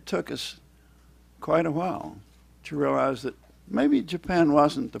it took us quite a while to realize that maybe Japan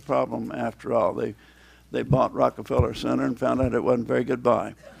wasn't the problem after all. They bought Rockefeller Center and found out it wasn't very good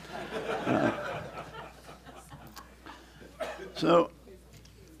buy. So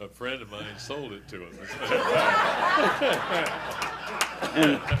a friend of mine sold it to him.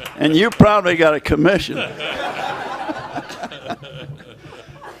 and you probably got a commission.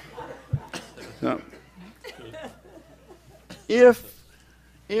 So, if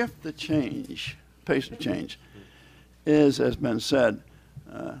the pace of change is, as has been said,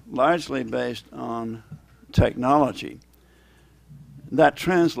 largely based on technology, that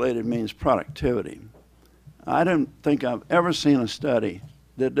translated means productivity. I don't think I've ever seen a study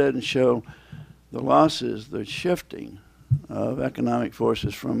that didn't show the losses, the shifting of economic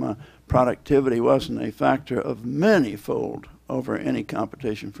forces from productivity wasn't a factor of many-fold over any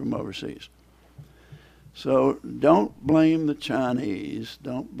competition from overseas. So don't blame the Chinese,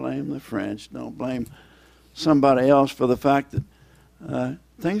 don't blame the French, don't blame somebody else for the fact that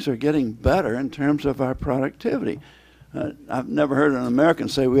things are getting better in terms of our productivity. I've never heard an American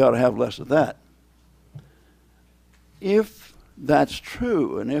say we ought to have less of that. If that's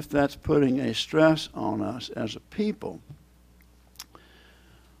true, and if that's putting a stress on us as a people,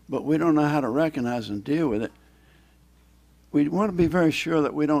 but we don't know how to recognize and deal with it, we want to be very sure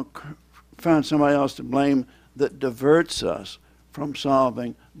that we don't find somebody else to blame that diverts us from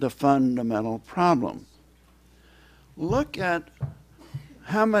solving the fundamental problem. Look at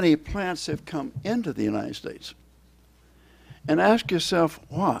how many plants have come into the United States and ask yourself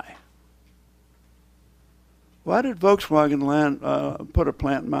why. Why did Volkswagen put a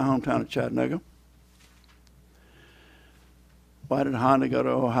plant in my hometown of Chattanooga? Why did Honda go to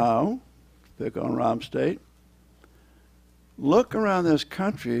Ohio? Pick on Rob State. Look around this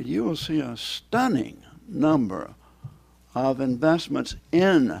country, you will see a stunning number of investments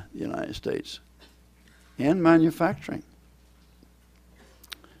in the United States in manufacturing.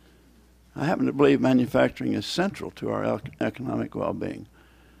 I happen to believe manufacturing is central to our economic well-being.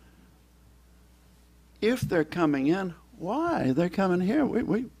 If they're coming in, why? They're coming here.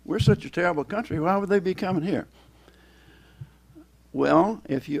 We're such a terrible country. Why would they be coming here? Well,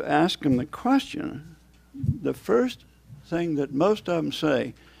 if you ask them the question, the first thing that most of them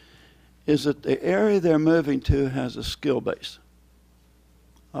say is that the area they're moving to has a skill base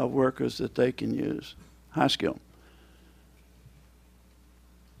of workers that they can use. high skill.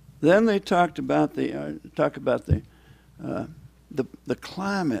 Then they talked about the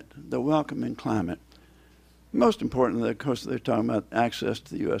climate, the welcoming climate. Most importantly, of course, they're talking about access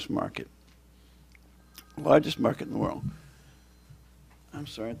to the U.S. market, largest market in the world. I'm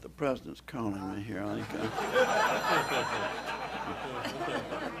sorry, the president's calling me here. I think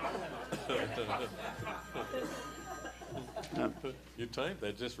You timed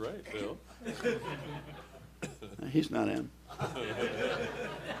that just right, Bill. he's not in.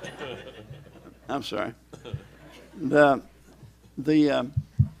 I'm sorry. The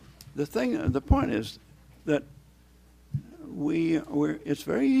point is that it's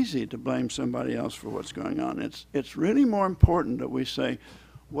very easy to blame somebody else for what's going on. It's really more important that we say,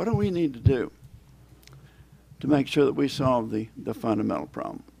 what do we need to do to make sure that we solve the fundamental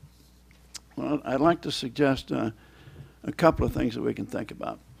problem? Well, I'd like to suggest a couple of things that we can think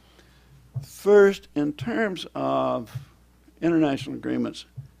about. First, in terms of international agreements,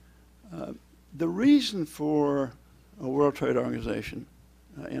 the reason for a World Trade Organization,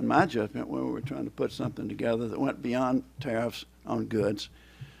 in my judgment, when we were trying to put something together that went beyond tariffs on goods,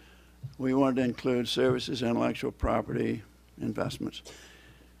 we wanted to include services, intellectual property, investments,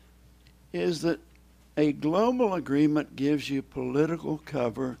 is that a global agreement gives you political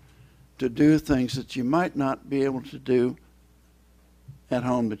cover to do things that you might not be able to do at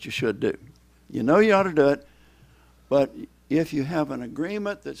home that you should do. You know you ought to do it, but if you have an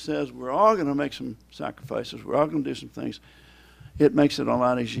agreement that says we're all going to make some sacrifices, we're all going to do some things, it makes it a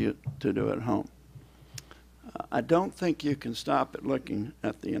lot easier to do at home. I don't think you can stop at looking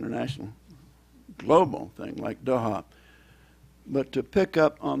at the international global thing like Doha, but to pick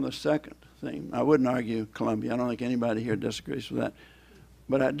up on the second thing, I wouldn't argue Colombia. I don't think anybody here disagrees with that.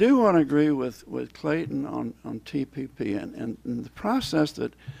 But I do want to agree with Clayton on TPP and the process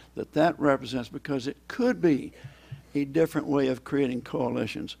that represents, because it could be a different way of creating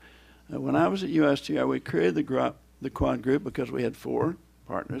coalitions. When I was at USTR, we created the Quad Group because we had 4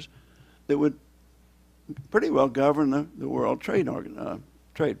 partners that would pretty well govern the world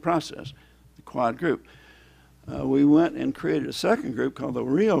trade process, the Quad Group. We went and created a second group called the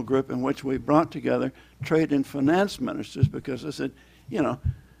Rio Group, in which we brought together trade and finance ministers, because I said, you know,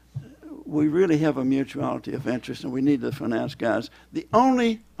 we really have a mutuality of interest and we need the finance guys. The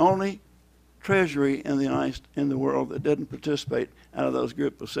only treasury in the world that didn't participate out of those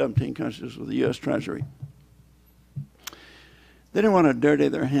group of 17 countries was the U.S. Treasury. They didn't want to dirty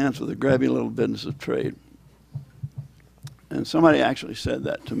their hands with the grabby little business of trade. And somebody actually said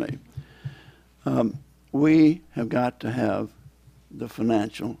that to me. We have got to have the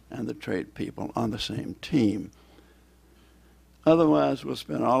financial and the trade people on the same team. Otherwise, we'll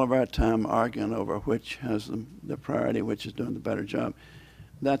spend all of our time arguing over which has the priority, which is doing the better job.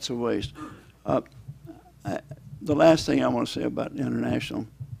 That's a waste. The last thing I want to say about international,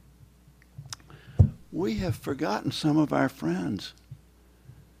 we have forgotten some of our friends.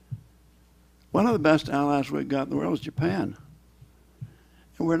 One of the best allies we've got in the world is Japan.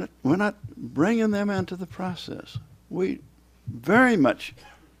 And we're not bringing them into the process. We very much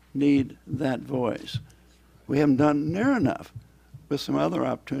need that voice. We haven't done near enough with some other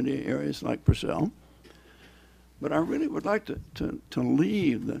opportunity areas like Brazil. But I really would like to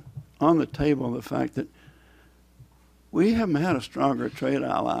leave on the table the fact that we haven't had a stronger trade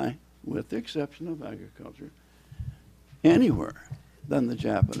ally, with the exception of agriculture, anywhere than the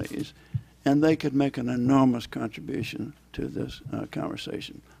Japanese. And they could make an enormous contribution to this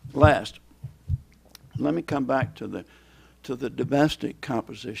conversation. Last, let me come back to the domestic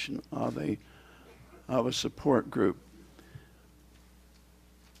composition of a support group.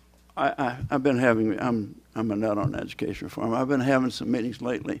 I've been having, I'm a nut on education reform. I've been having some meetings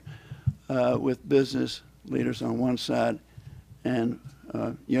lately with business leaders on one side and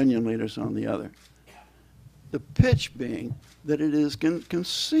union leaders on the other. The pitch being that it is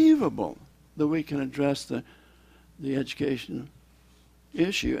conceivable that we can address the education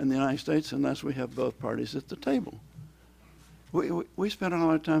issue in the United States unless we have both parties at the table. We spend a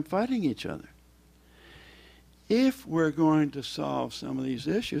lot of time fighting each other. If we're going to solve some of these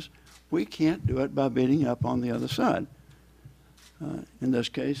issues, we can't do it by beating up on the other side. In this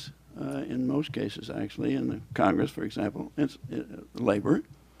case, in most cases actually, in the Congress, for example, it's labor.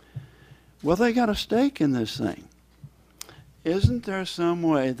 Well, they got a stake in this thing. Isn't there some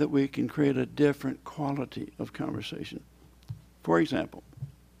way that we can create a different quality of conversation? For example,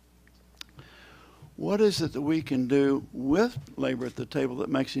 what is it that we can do with labor at the table that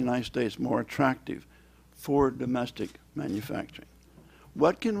makes the United States more attractive for domestic manufacturing?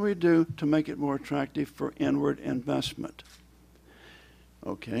 What can we do to make it more attractive for inward investment?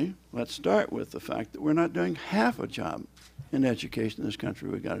 Okay, let's start with the fact that we're not doing half a job in education in this country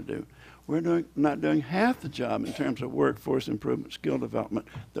we've got to do. We're not doing half the job in terms of workforce improvement, skill development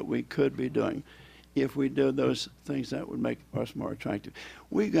that we could be doing. If we do those things, that would make us more attractive.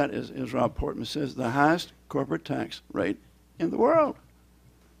 We've got, as Rob Portman says, the highest corporate tax rate in the world.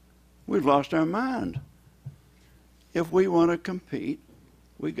 We've lost our mind. If we want to compete,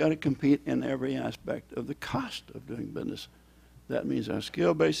 we've got to compete in every aspect of the cost of doing business. That means our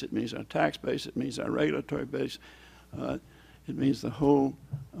skill base, it means our tax base, it means our regulatory base, it means the whole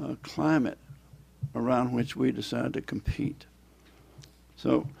climate around which we decide to compete.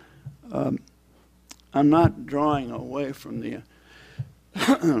 So I'm not drawing away from the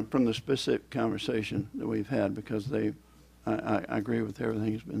from the specific conversation that we've had, because I agree with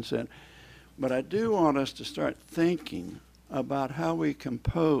everything that's been said. But I do want us to start thinking about how we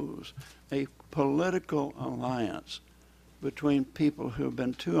compose a political alliance between people who have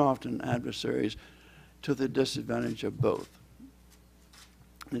been too often adversaries to the disadvantage of both.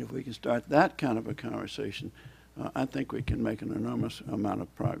 And if we can start that kind of a conversation, I think we can make an enormous amount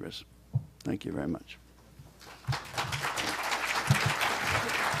of progress. Thank you very much.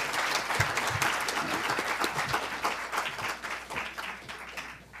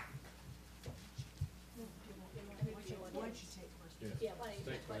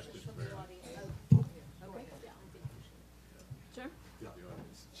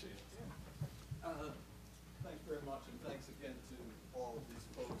 Sure. Thanks very much, and thanks again to all of these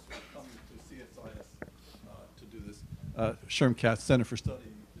folks for coming to CSIS to do this. Sherm Katz, Center for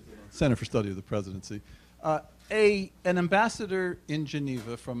Study of the Presidency. An ambassador in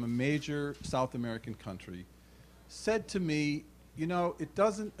Geneva from a major South American country said to me, you know, it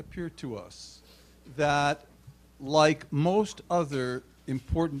doesn't appear to us that, like most other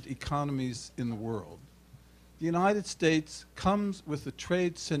important economies in the world, the United States comes with a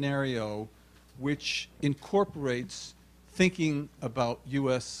trade scenario which incorporates thinking about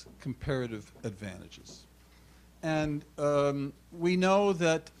U.S. comparative advantages. And we know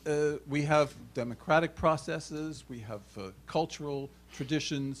that we have democratic processes, we have cultural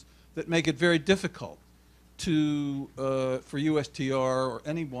traditions that make it very difficult to, for USTR or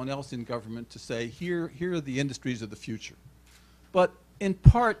anyone else in government to say, here are the industries of the future. But in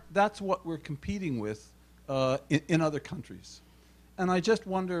part, that's what we're competing with in other countries. And I just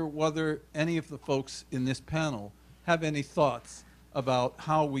wonder whether any of the folks in this panel have any thoughts about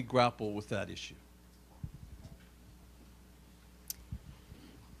how we grapple with that issue.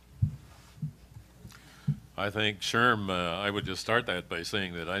 I think, Sherm, I would just start that by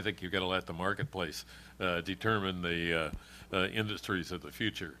saying that I think you've got to let the marketplace determine the industries of the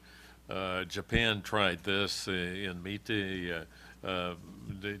future. Japan tried this in MITI,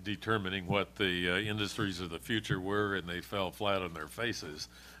 determining what the industries of the future were, and they fell flat on their faces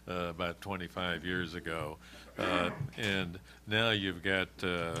about 25 years ago. And now you've got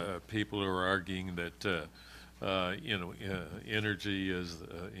people who are arguing that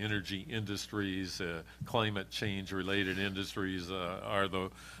energy industries, climate change related industries are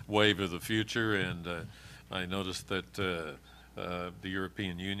the wave of the future. And I noticed that the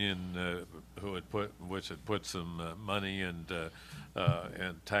European Union, which had put some money and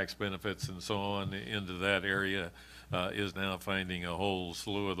tax benefits and so on into that area, is now finding a whole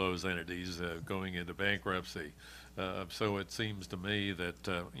slew of those entities going into bankruptcy. So it seems to me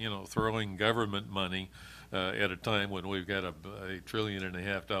that throwing government money at a time when we've got a $1.5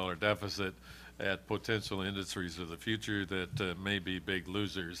 trillion deficit at potential industries of the future that may be big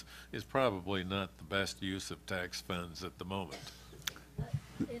losers is probably not the best use of tax funds at the moment.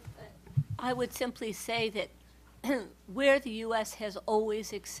 I would simply say that where the U.S. has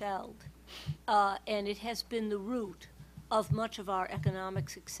always excelled, and it has been the root of much of our economic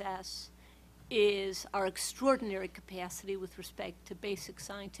success, is our extraordinary capacity with respect to basic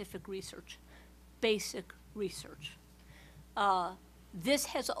scientific research. Basic research. This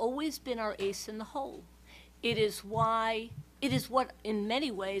has always been our ace in the hole. It is what, in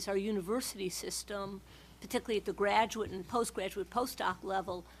many ways, our university system, particularly at the graduate and postgraduate postdoc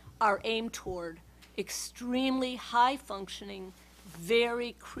level, are aimed toward. Extremely high-functioning,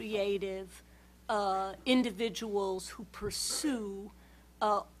 very creative individuals who pursue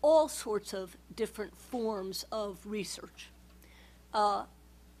all sorts of different forms of research.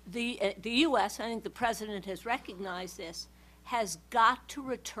 The U.S., I think the President has recognized this, has got to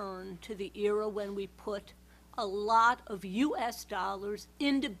return to the era when we put a lot of U.S. dollars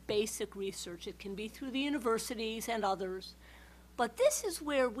into basic research. It can be through the universities and others. But this is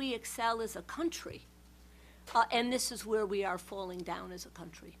where we excel as a country, and this is where we are falling down as a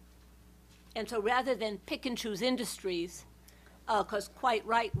country. And so rather than pick and choose industries, because quite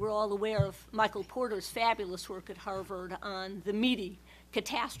right, we're all aware of Michael Porter's fabulous work at Harvard on the meaty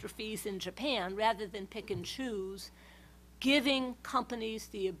catastrophes in Japan. Rather than pick and choose, giving companies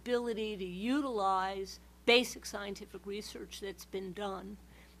the ability to utilize basic scientific research that's been done,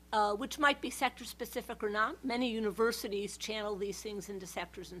 which might be sector-specific or not. Many universities channel these things into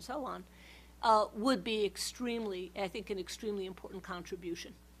sectors and so on, would be extremely, I think, an extremely important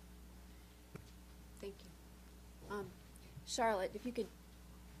contribution. Thank you. Charlotte, if you could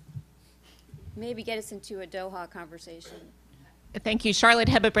maybe get us into a Doha conversation. Thank you. Charlotte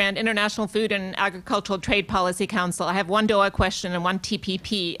Hebebrand, International Food and Agricultural Trade Policy Council. I have one DOA question and one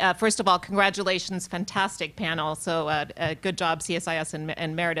TPP. First of all, congratulations, fantastic panel. So good job, CSIS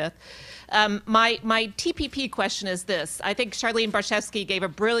and Meredith. My TPP question is this. I think Charlene Barshefsky gave a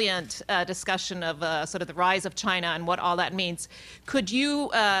brilliant discussion of sort of the rise of China and what all that means. Could you,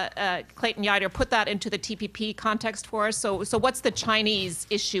 Clayton Yeutter, put that into the TPP context for us? So what's the Chinese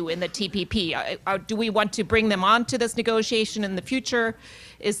issue in the TPP? Do we want to bring them onto this negotiation in the future?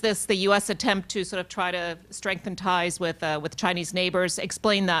 Is this the U.S. attempt to sort of try to strengthen ties with Chinese neighbors?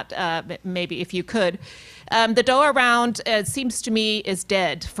 Explain that, maybe, if you could. The Doha round, seems to me, is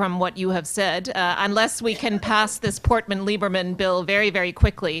dead from what you have said, unless we can pass this Portman-Lieberman bill very, very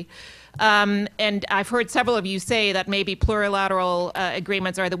quickly. And I've heard several of you say that maybe plurilateral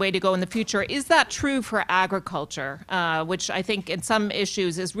agreements are the way to go in the future. Is that true for agriculture, which I think in some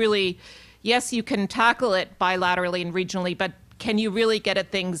issues is really, yes, you can tackle it bilaterally and regionally, but can you really get at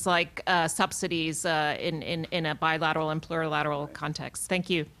things like subsidies in a bilateral and plurilateral context?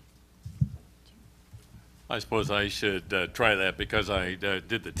 Thank you. I suppose I should try that because I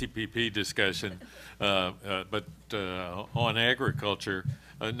did the TPP discussion, but on agriculture,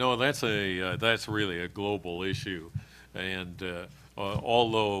 no, that's really a global issue, and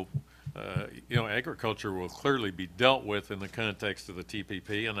although agriculture will clearly be dealt with in the context of the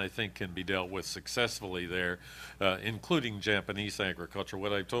TPP, and I think can be dealt with successfully there, including Japanese agriculture.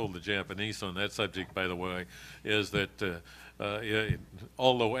 What I've told the Japanese on that subject, by the way, is that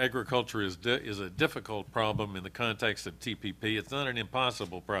although agriculture is a difficult problem in the context of TPP, it's not an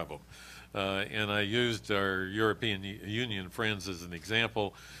impossible problem. And I used our European Union friends as an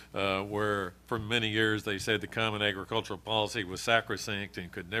example, where for many years they said the common agricultural policy was sacrosanct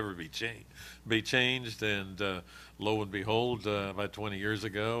and could never be changed. And lo and behold, about 20 years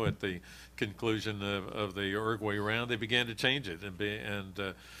ago, at the conclusion of the Uruguay round, they began to change it.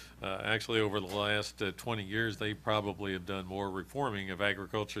 Actually, over the last 20 years, they probably have done more reforming of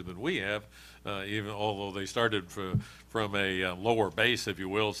agriculture than we have, even although they started from a lower base, if you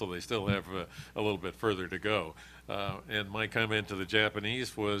will, so they still have a little bit further to go. And my comment to the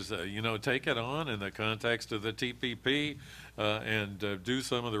Japanese was, take it on in the context of the TPP and do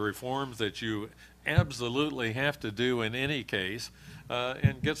some of the reforms that you absolutely have to do in any case,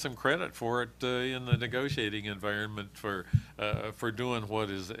 and get some credit for it in the negotiating environment for doing what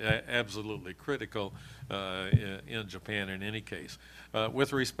is absolutely critical in Japan in any case.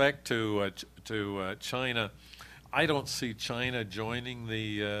 With respect to China, I don't see China joining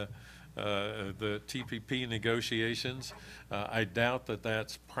the TPP negotiations. I doubt that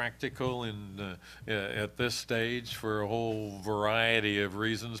that's practical at this stage for a whole variety of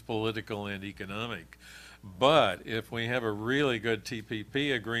reasons, political and economic. But if we have a really good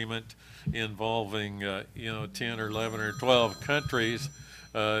TPP agreement involving 10 or 11 or 12 countries,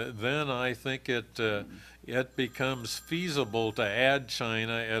 then I think it becomes feasible to add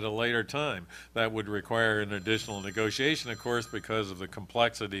China at a later time. That would require an additional negotiation, of course, because of the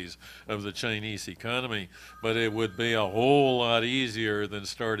complexities of the Chinese economy, but it would be a whole lot easier than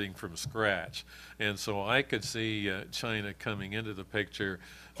starting from scratch. And so I could see China coming into the picture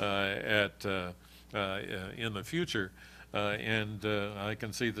in the future, and I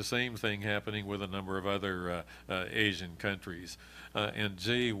can see the same thing happening with a number of other Asian countries. And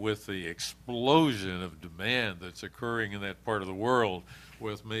gee, with the explosion of demand that's occurring in that part of the world,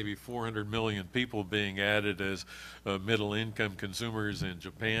 with maybe 400 million people being added as middle-income consumers in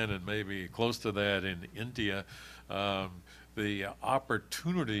Japan and maybe close to that in India, the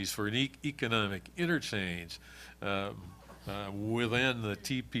opportunities for an economic interchange within the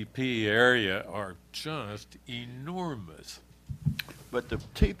TPP area are just enormous. But the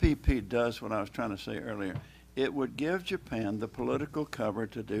TPP does what I was trying to say earlier. It would give Japan the political cover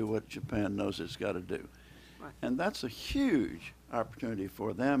to do what Japan knows it's got to do. Right. And that's a huge opportunity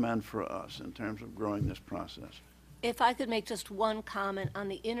for them and for us in terms of growing this process. If I could make just one comment on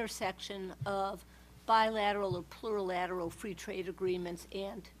the intersection of bilateral or plurilateral free trade agreements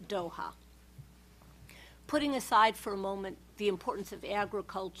and Doha. Putting aside for a moment the importance of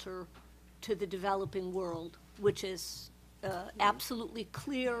agriculture to the developing world, which is absolutely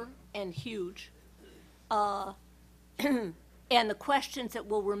clear and huge. And the questions that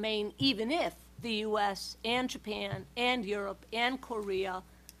will remain even if the U.S. and Japan and Europe and Korea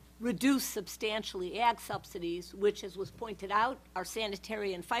reduce substantially ag subsidies, which, as was pointed out, are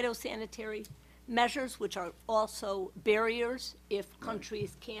sanitary and phytosanitary measures, which are also barriers if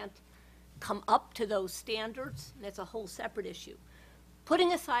countries can't come up to those standards. And that's a whole separate issue.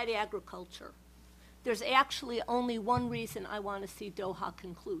 Putting aside agriculture, there's actually only one reason I want to see Doha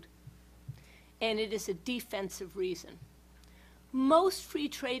conclude, and it is a defensive reason. Most free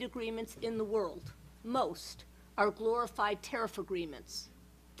trade agreements in the world, most, are glorified tariff agreements.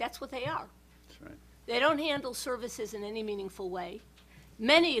 That's what they are. That's right. They don't handle services in any meaningful way.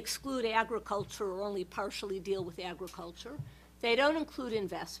 Many exclude agriculture or only partially deal with agriculture. They don't include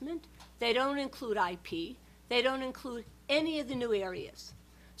investment. They don't include IP. They don't include any of the new areas.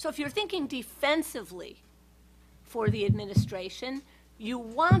 So if you're thinking defensively for the administration, you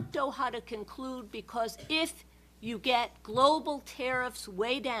want Doha to conclude, because if you get global tariffs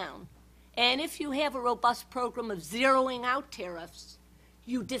way down, and if you have a robust program of zeroing out tariffs,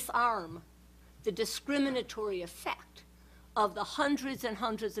 you disarm the discriminatory effect of the hundreds and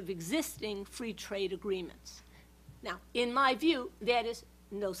hundreds of existing free trade agreements. Now, in my view, that is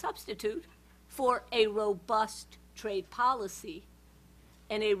no substitute for a robust trade policy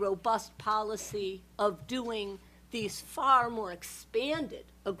and a robust policy of doing these far more expanded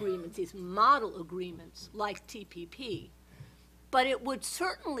agreements, these model agreements like TPP. But it would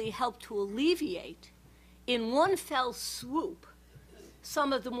certainly help to alleviate, in one fell swoop,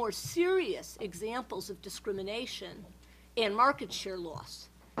 some of the more serious examples of discrimination and market share loss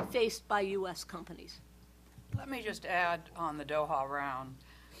faced by U.S. companies. Let me just add on the Doha round.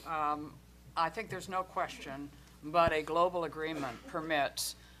 I think there's no question, but a global agreement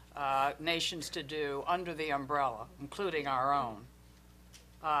permits nations to do under the umbrella, including our own,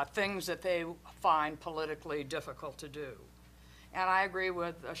 things that they find politically difficult to do. And I agree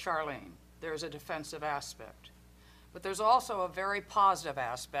with Charlene. There's a defensive aspect. But there's also a very positive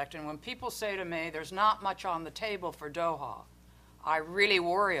aspect, and when people say to me there's not much on the table for Doha, I really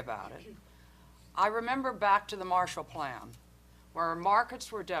worry about it. I remember back to the Marshall Plan, where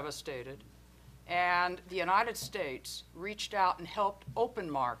markets were devastated, and the United States reached out and helped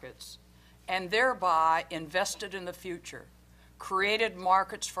open markets, and thereby invested in the future, created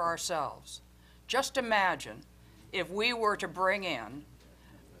markets for ourselves. Just imagine if we were to bring in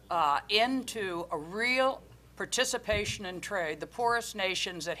into a real participation in trade the poorest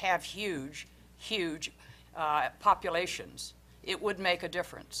nations that have huge populations. It would make a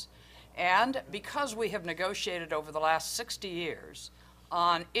difference. And because we have negotiated over the last 60 years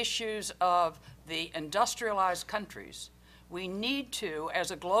on issues of the industrialized countries, we need to, as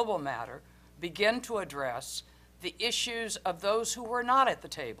a global matter, begin to address the issues of those who were not at the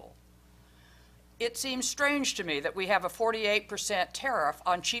table. It seems strange to me that we have a 48% tariff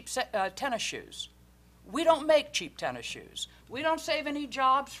on cheap tennis shoes. We don't make cheap tennis shoes. We don't save any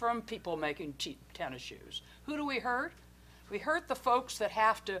jobs from people making cheap tennis shoes. Who do we hurt? We hurt the folks that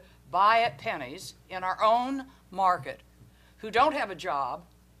have to buy at pennies in our own market, who don't have a job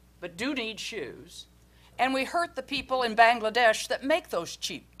but do need shoes. And we hurt the people in Bangladesh that make those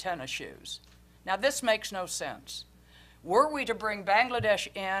cheap tennis shoes. Now, this makes no sense. Were we to bring Bangladesh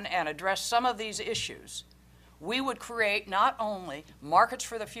in and address some of these issues, we would create not only markets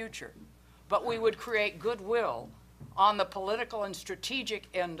for the future, but we would create goodwill on the political and strategic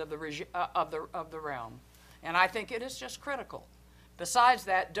end of the realm. And I think it is just critical. Besides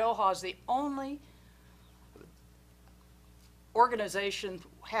that, Doha is the only organization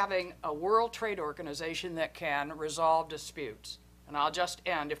having a World Trade Organization that can resolve disputes. And I'll just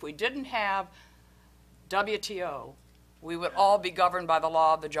end. If we didn't have WTO, we would all be governed by the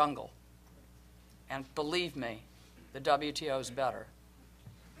law of the jungle. And believe me, the WTO is better.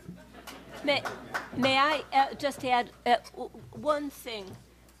 May I just add one thing,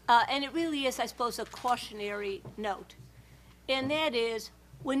 and it really is, I suppose, a cautionary note, and that is,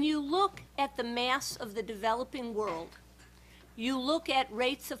 when you look at the mass of the developing world, you look at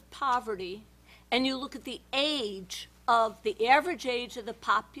rates of poverty, and you look at the age of the average age of the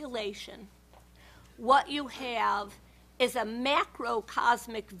population, what you have is a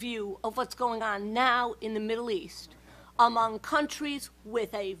macrocosmic view of what's going on now in the Middle East among countries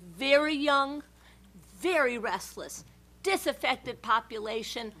with a very young, very restless, disaffected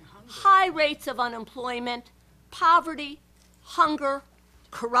population, high rates of unemployment, poverty, hunger,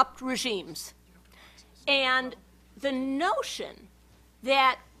 corrupt regimes. And the notion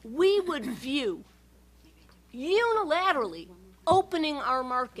that we would view unilaterally opening our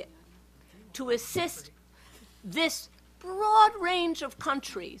market to assist this broad range of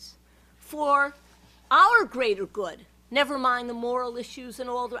countries for our greater good, never mind the moral issues and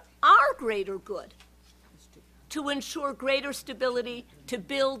all our greater good, to ensure greater stability, to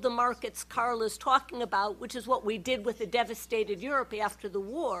build the markets Carla's talking about, which is what we did with the devastated Europe after the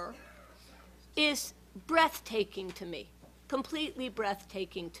war, is breathtaking to me, completely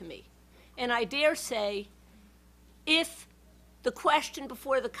breathtaking to me. And I dare say, if the question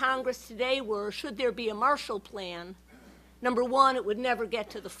before the Congress today were, should there be a Marshall Plan, number one, it would never get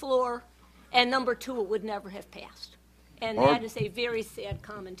to the floor, and number two, it would never have passed. And that is a very sad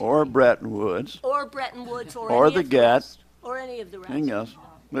commentary. Or Bretton Woods. Or Bretton Woods, or Or any the of the GATT. rest. Or any of the rest. Anything else.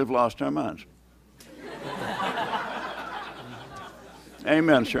 We've lost our minds.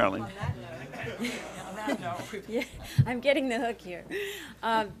 Amen, Charlene. Yeah, I'm getting the hook here.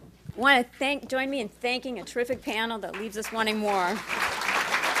 Want to join me in thanking a terrific panel that leaves us wanting more.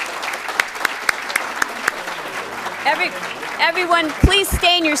 Everyone, please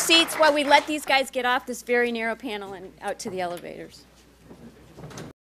stay in your seats while we let these guys get off this very narrow panel and out to the elevators.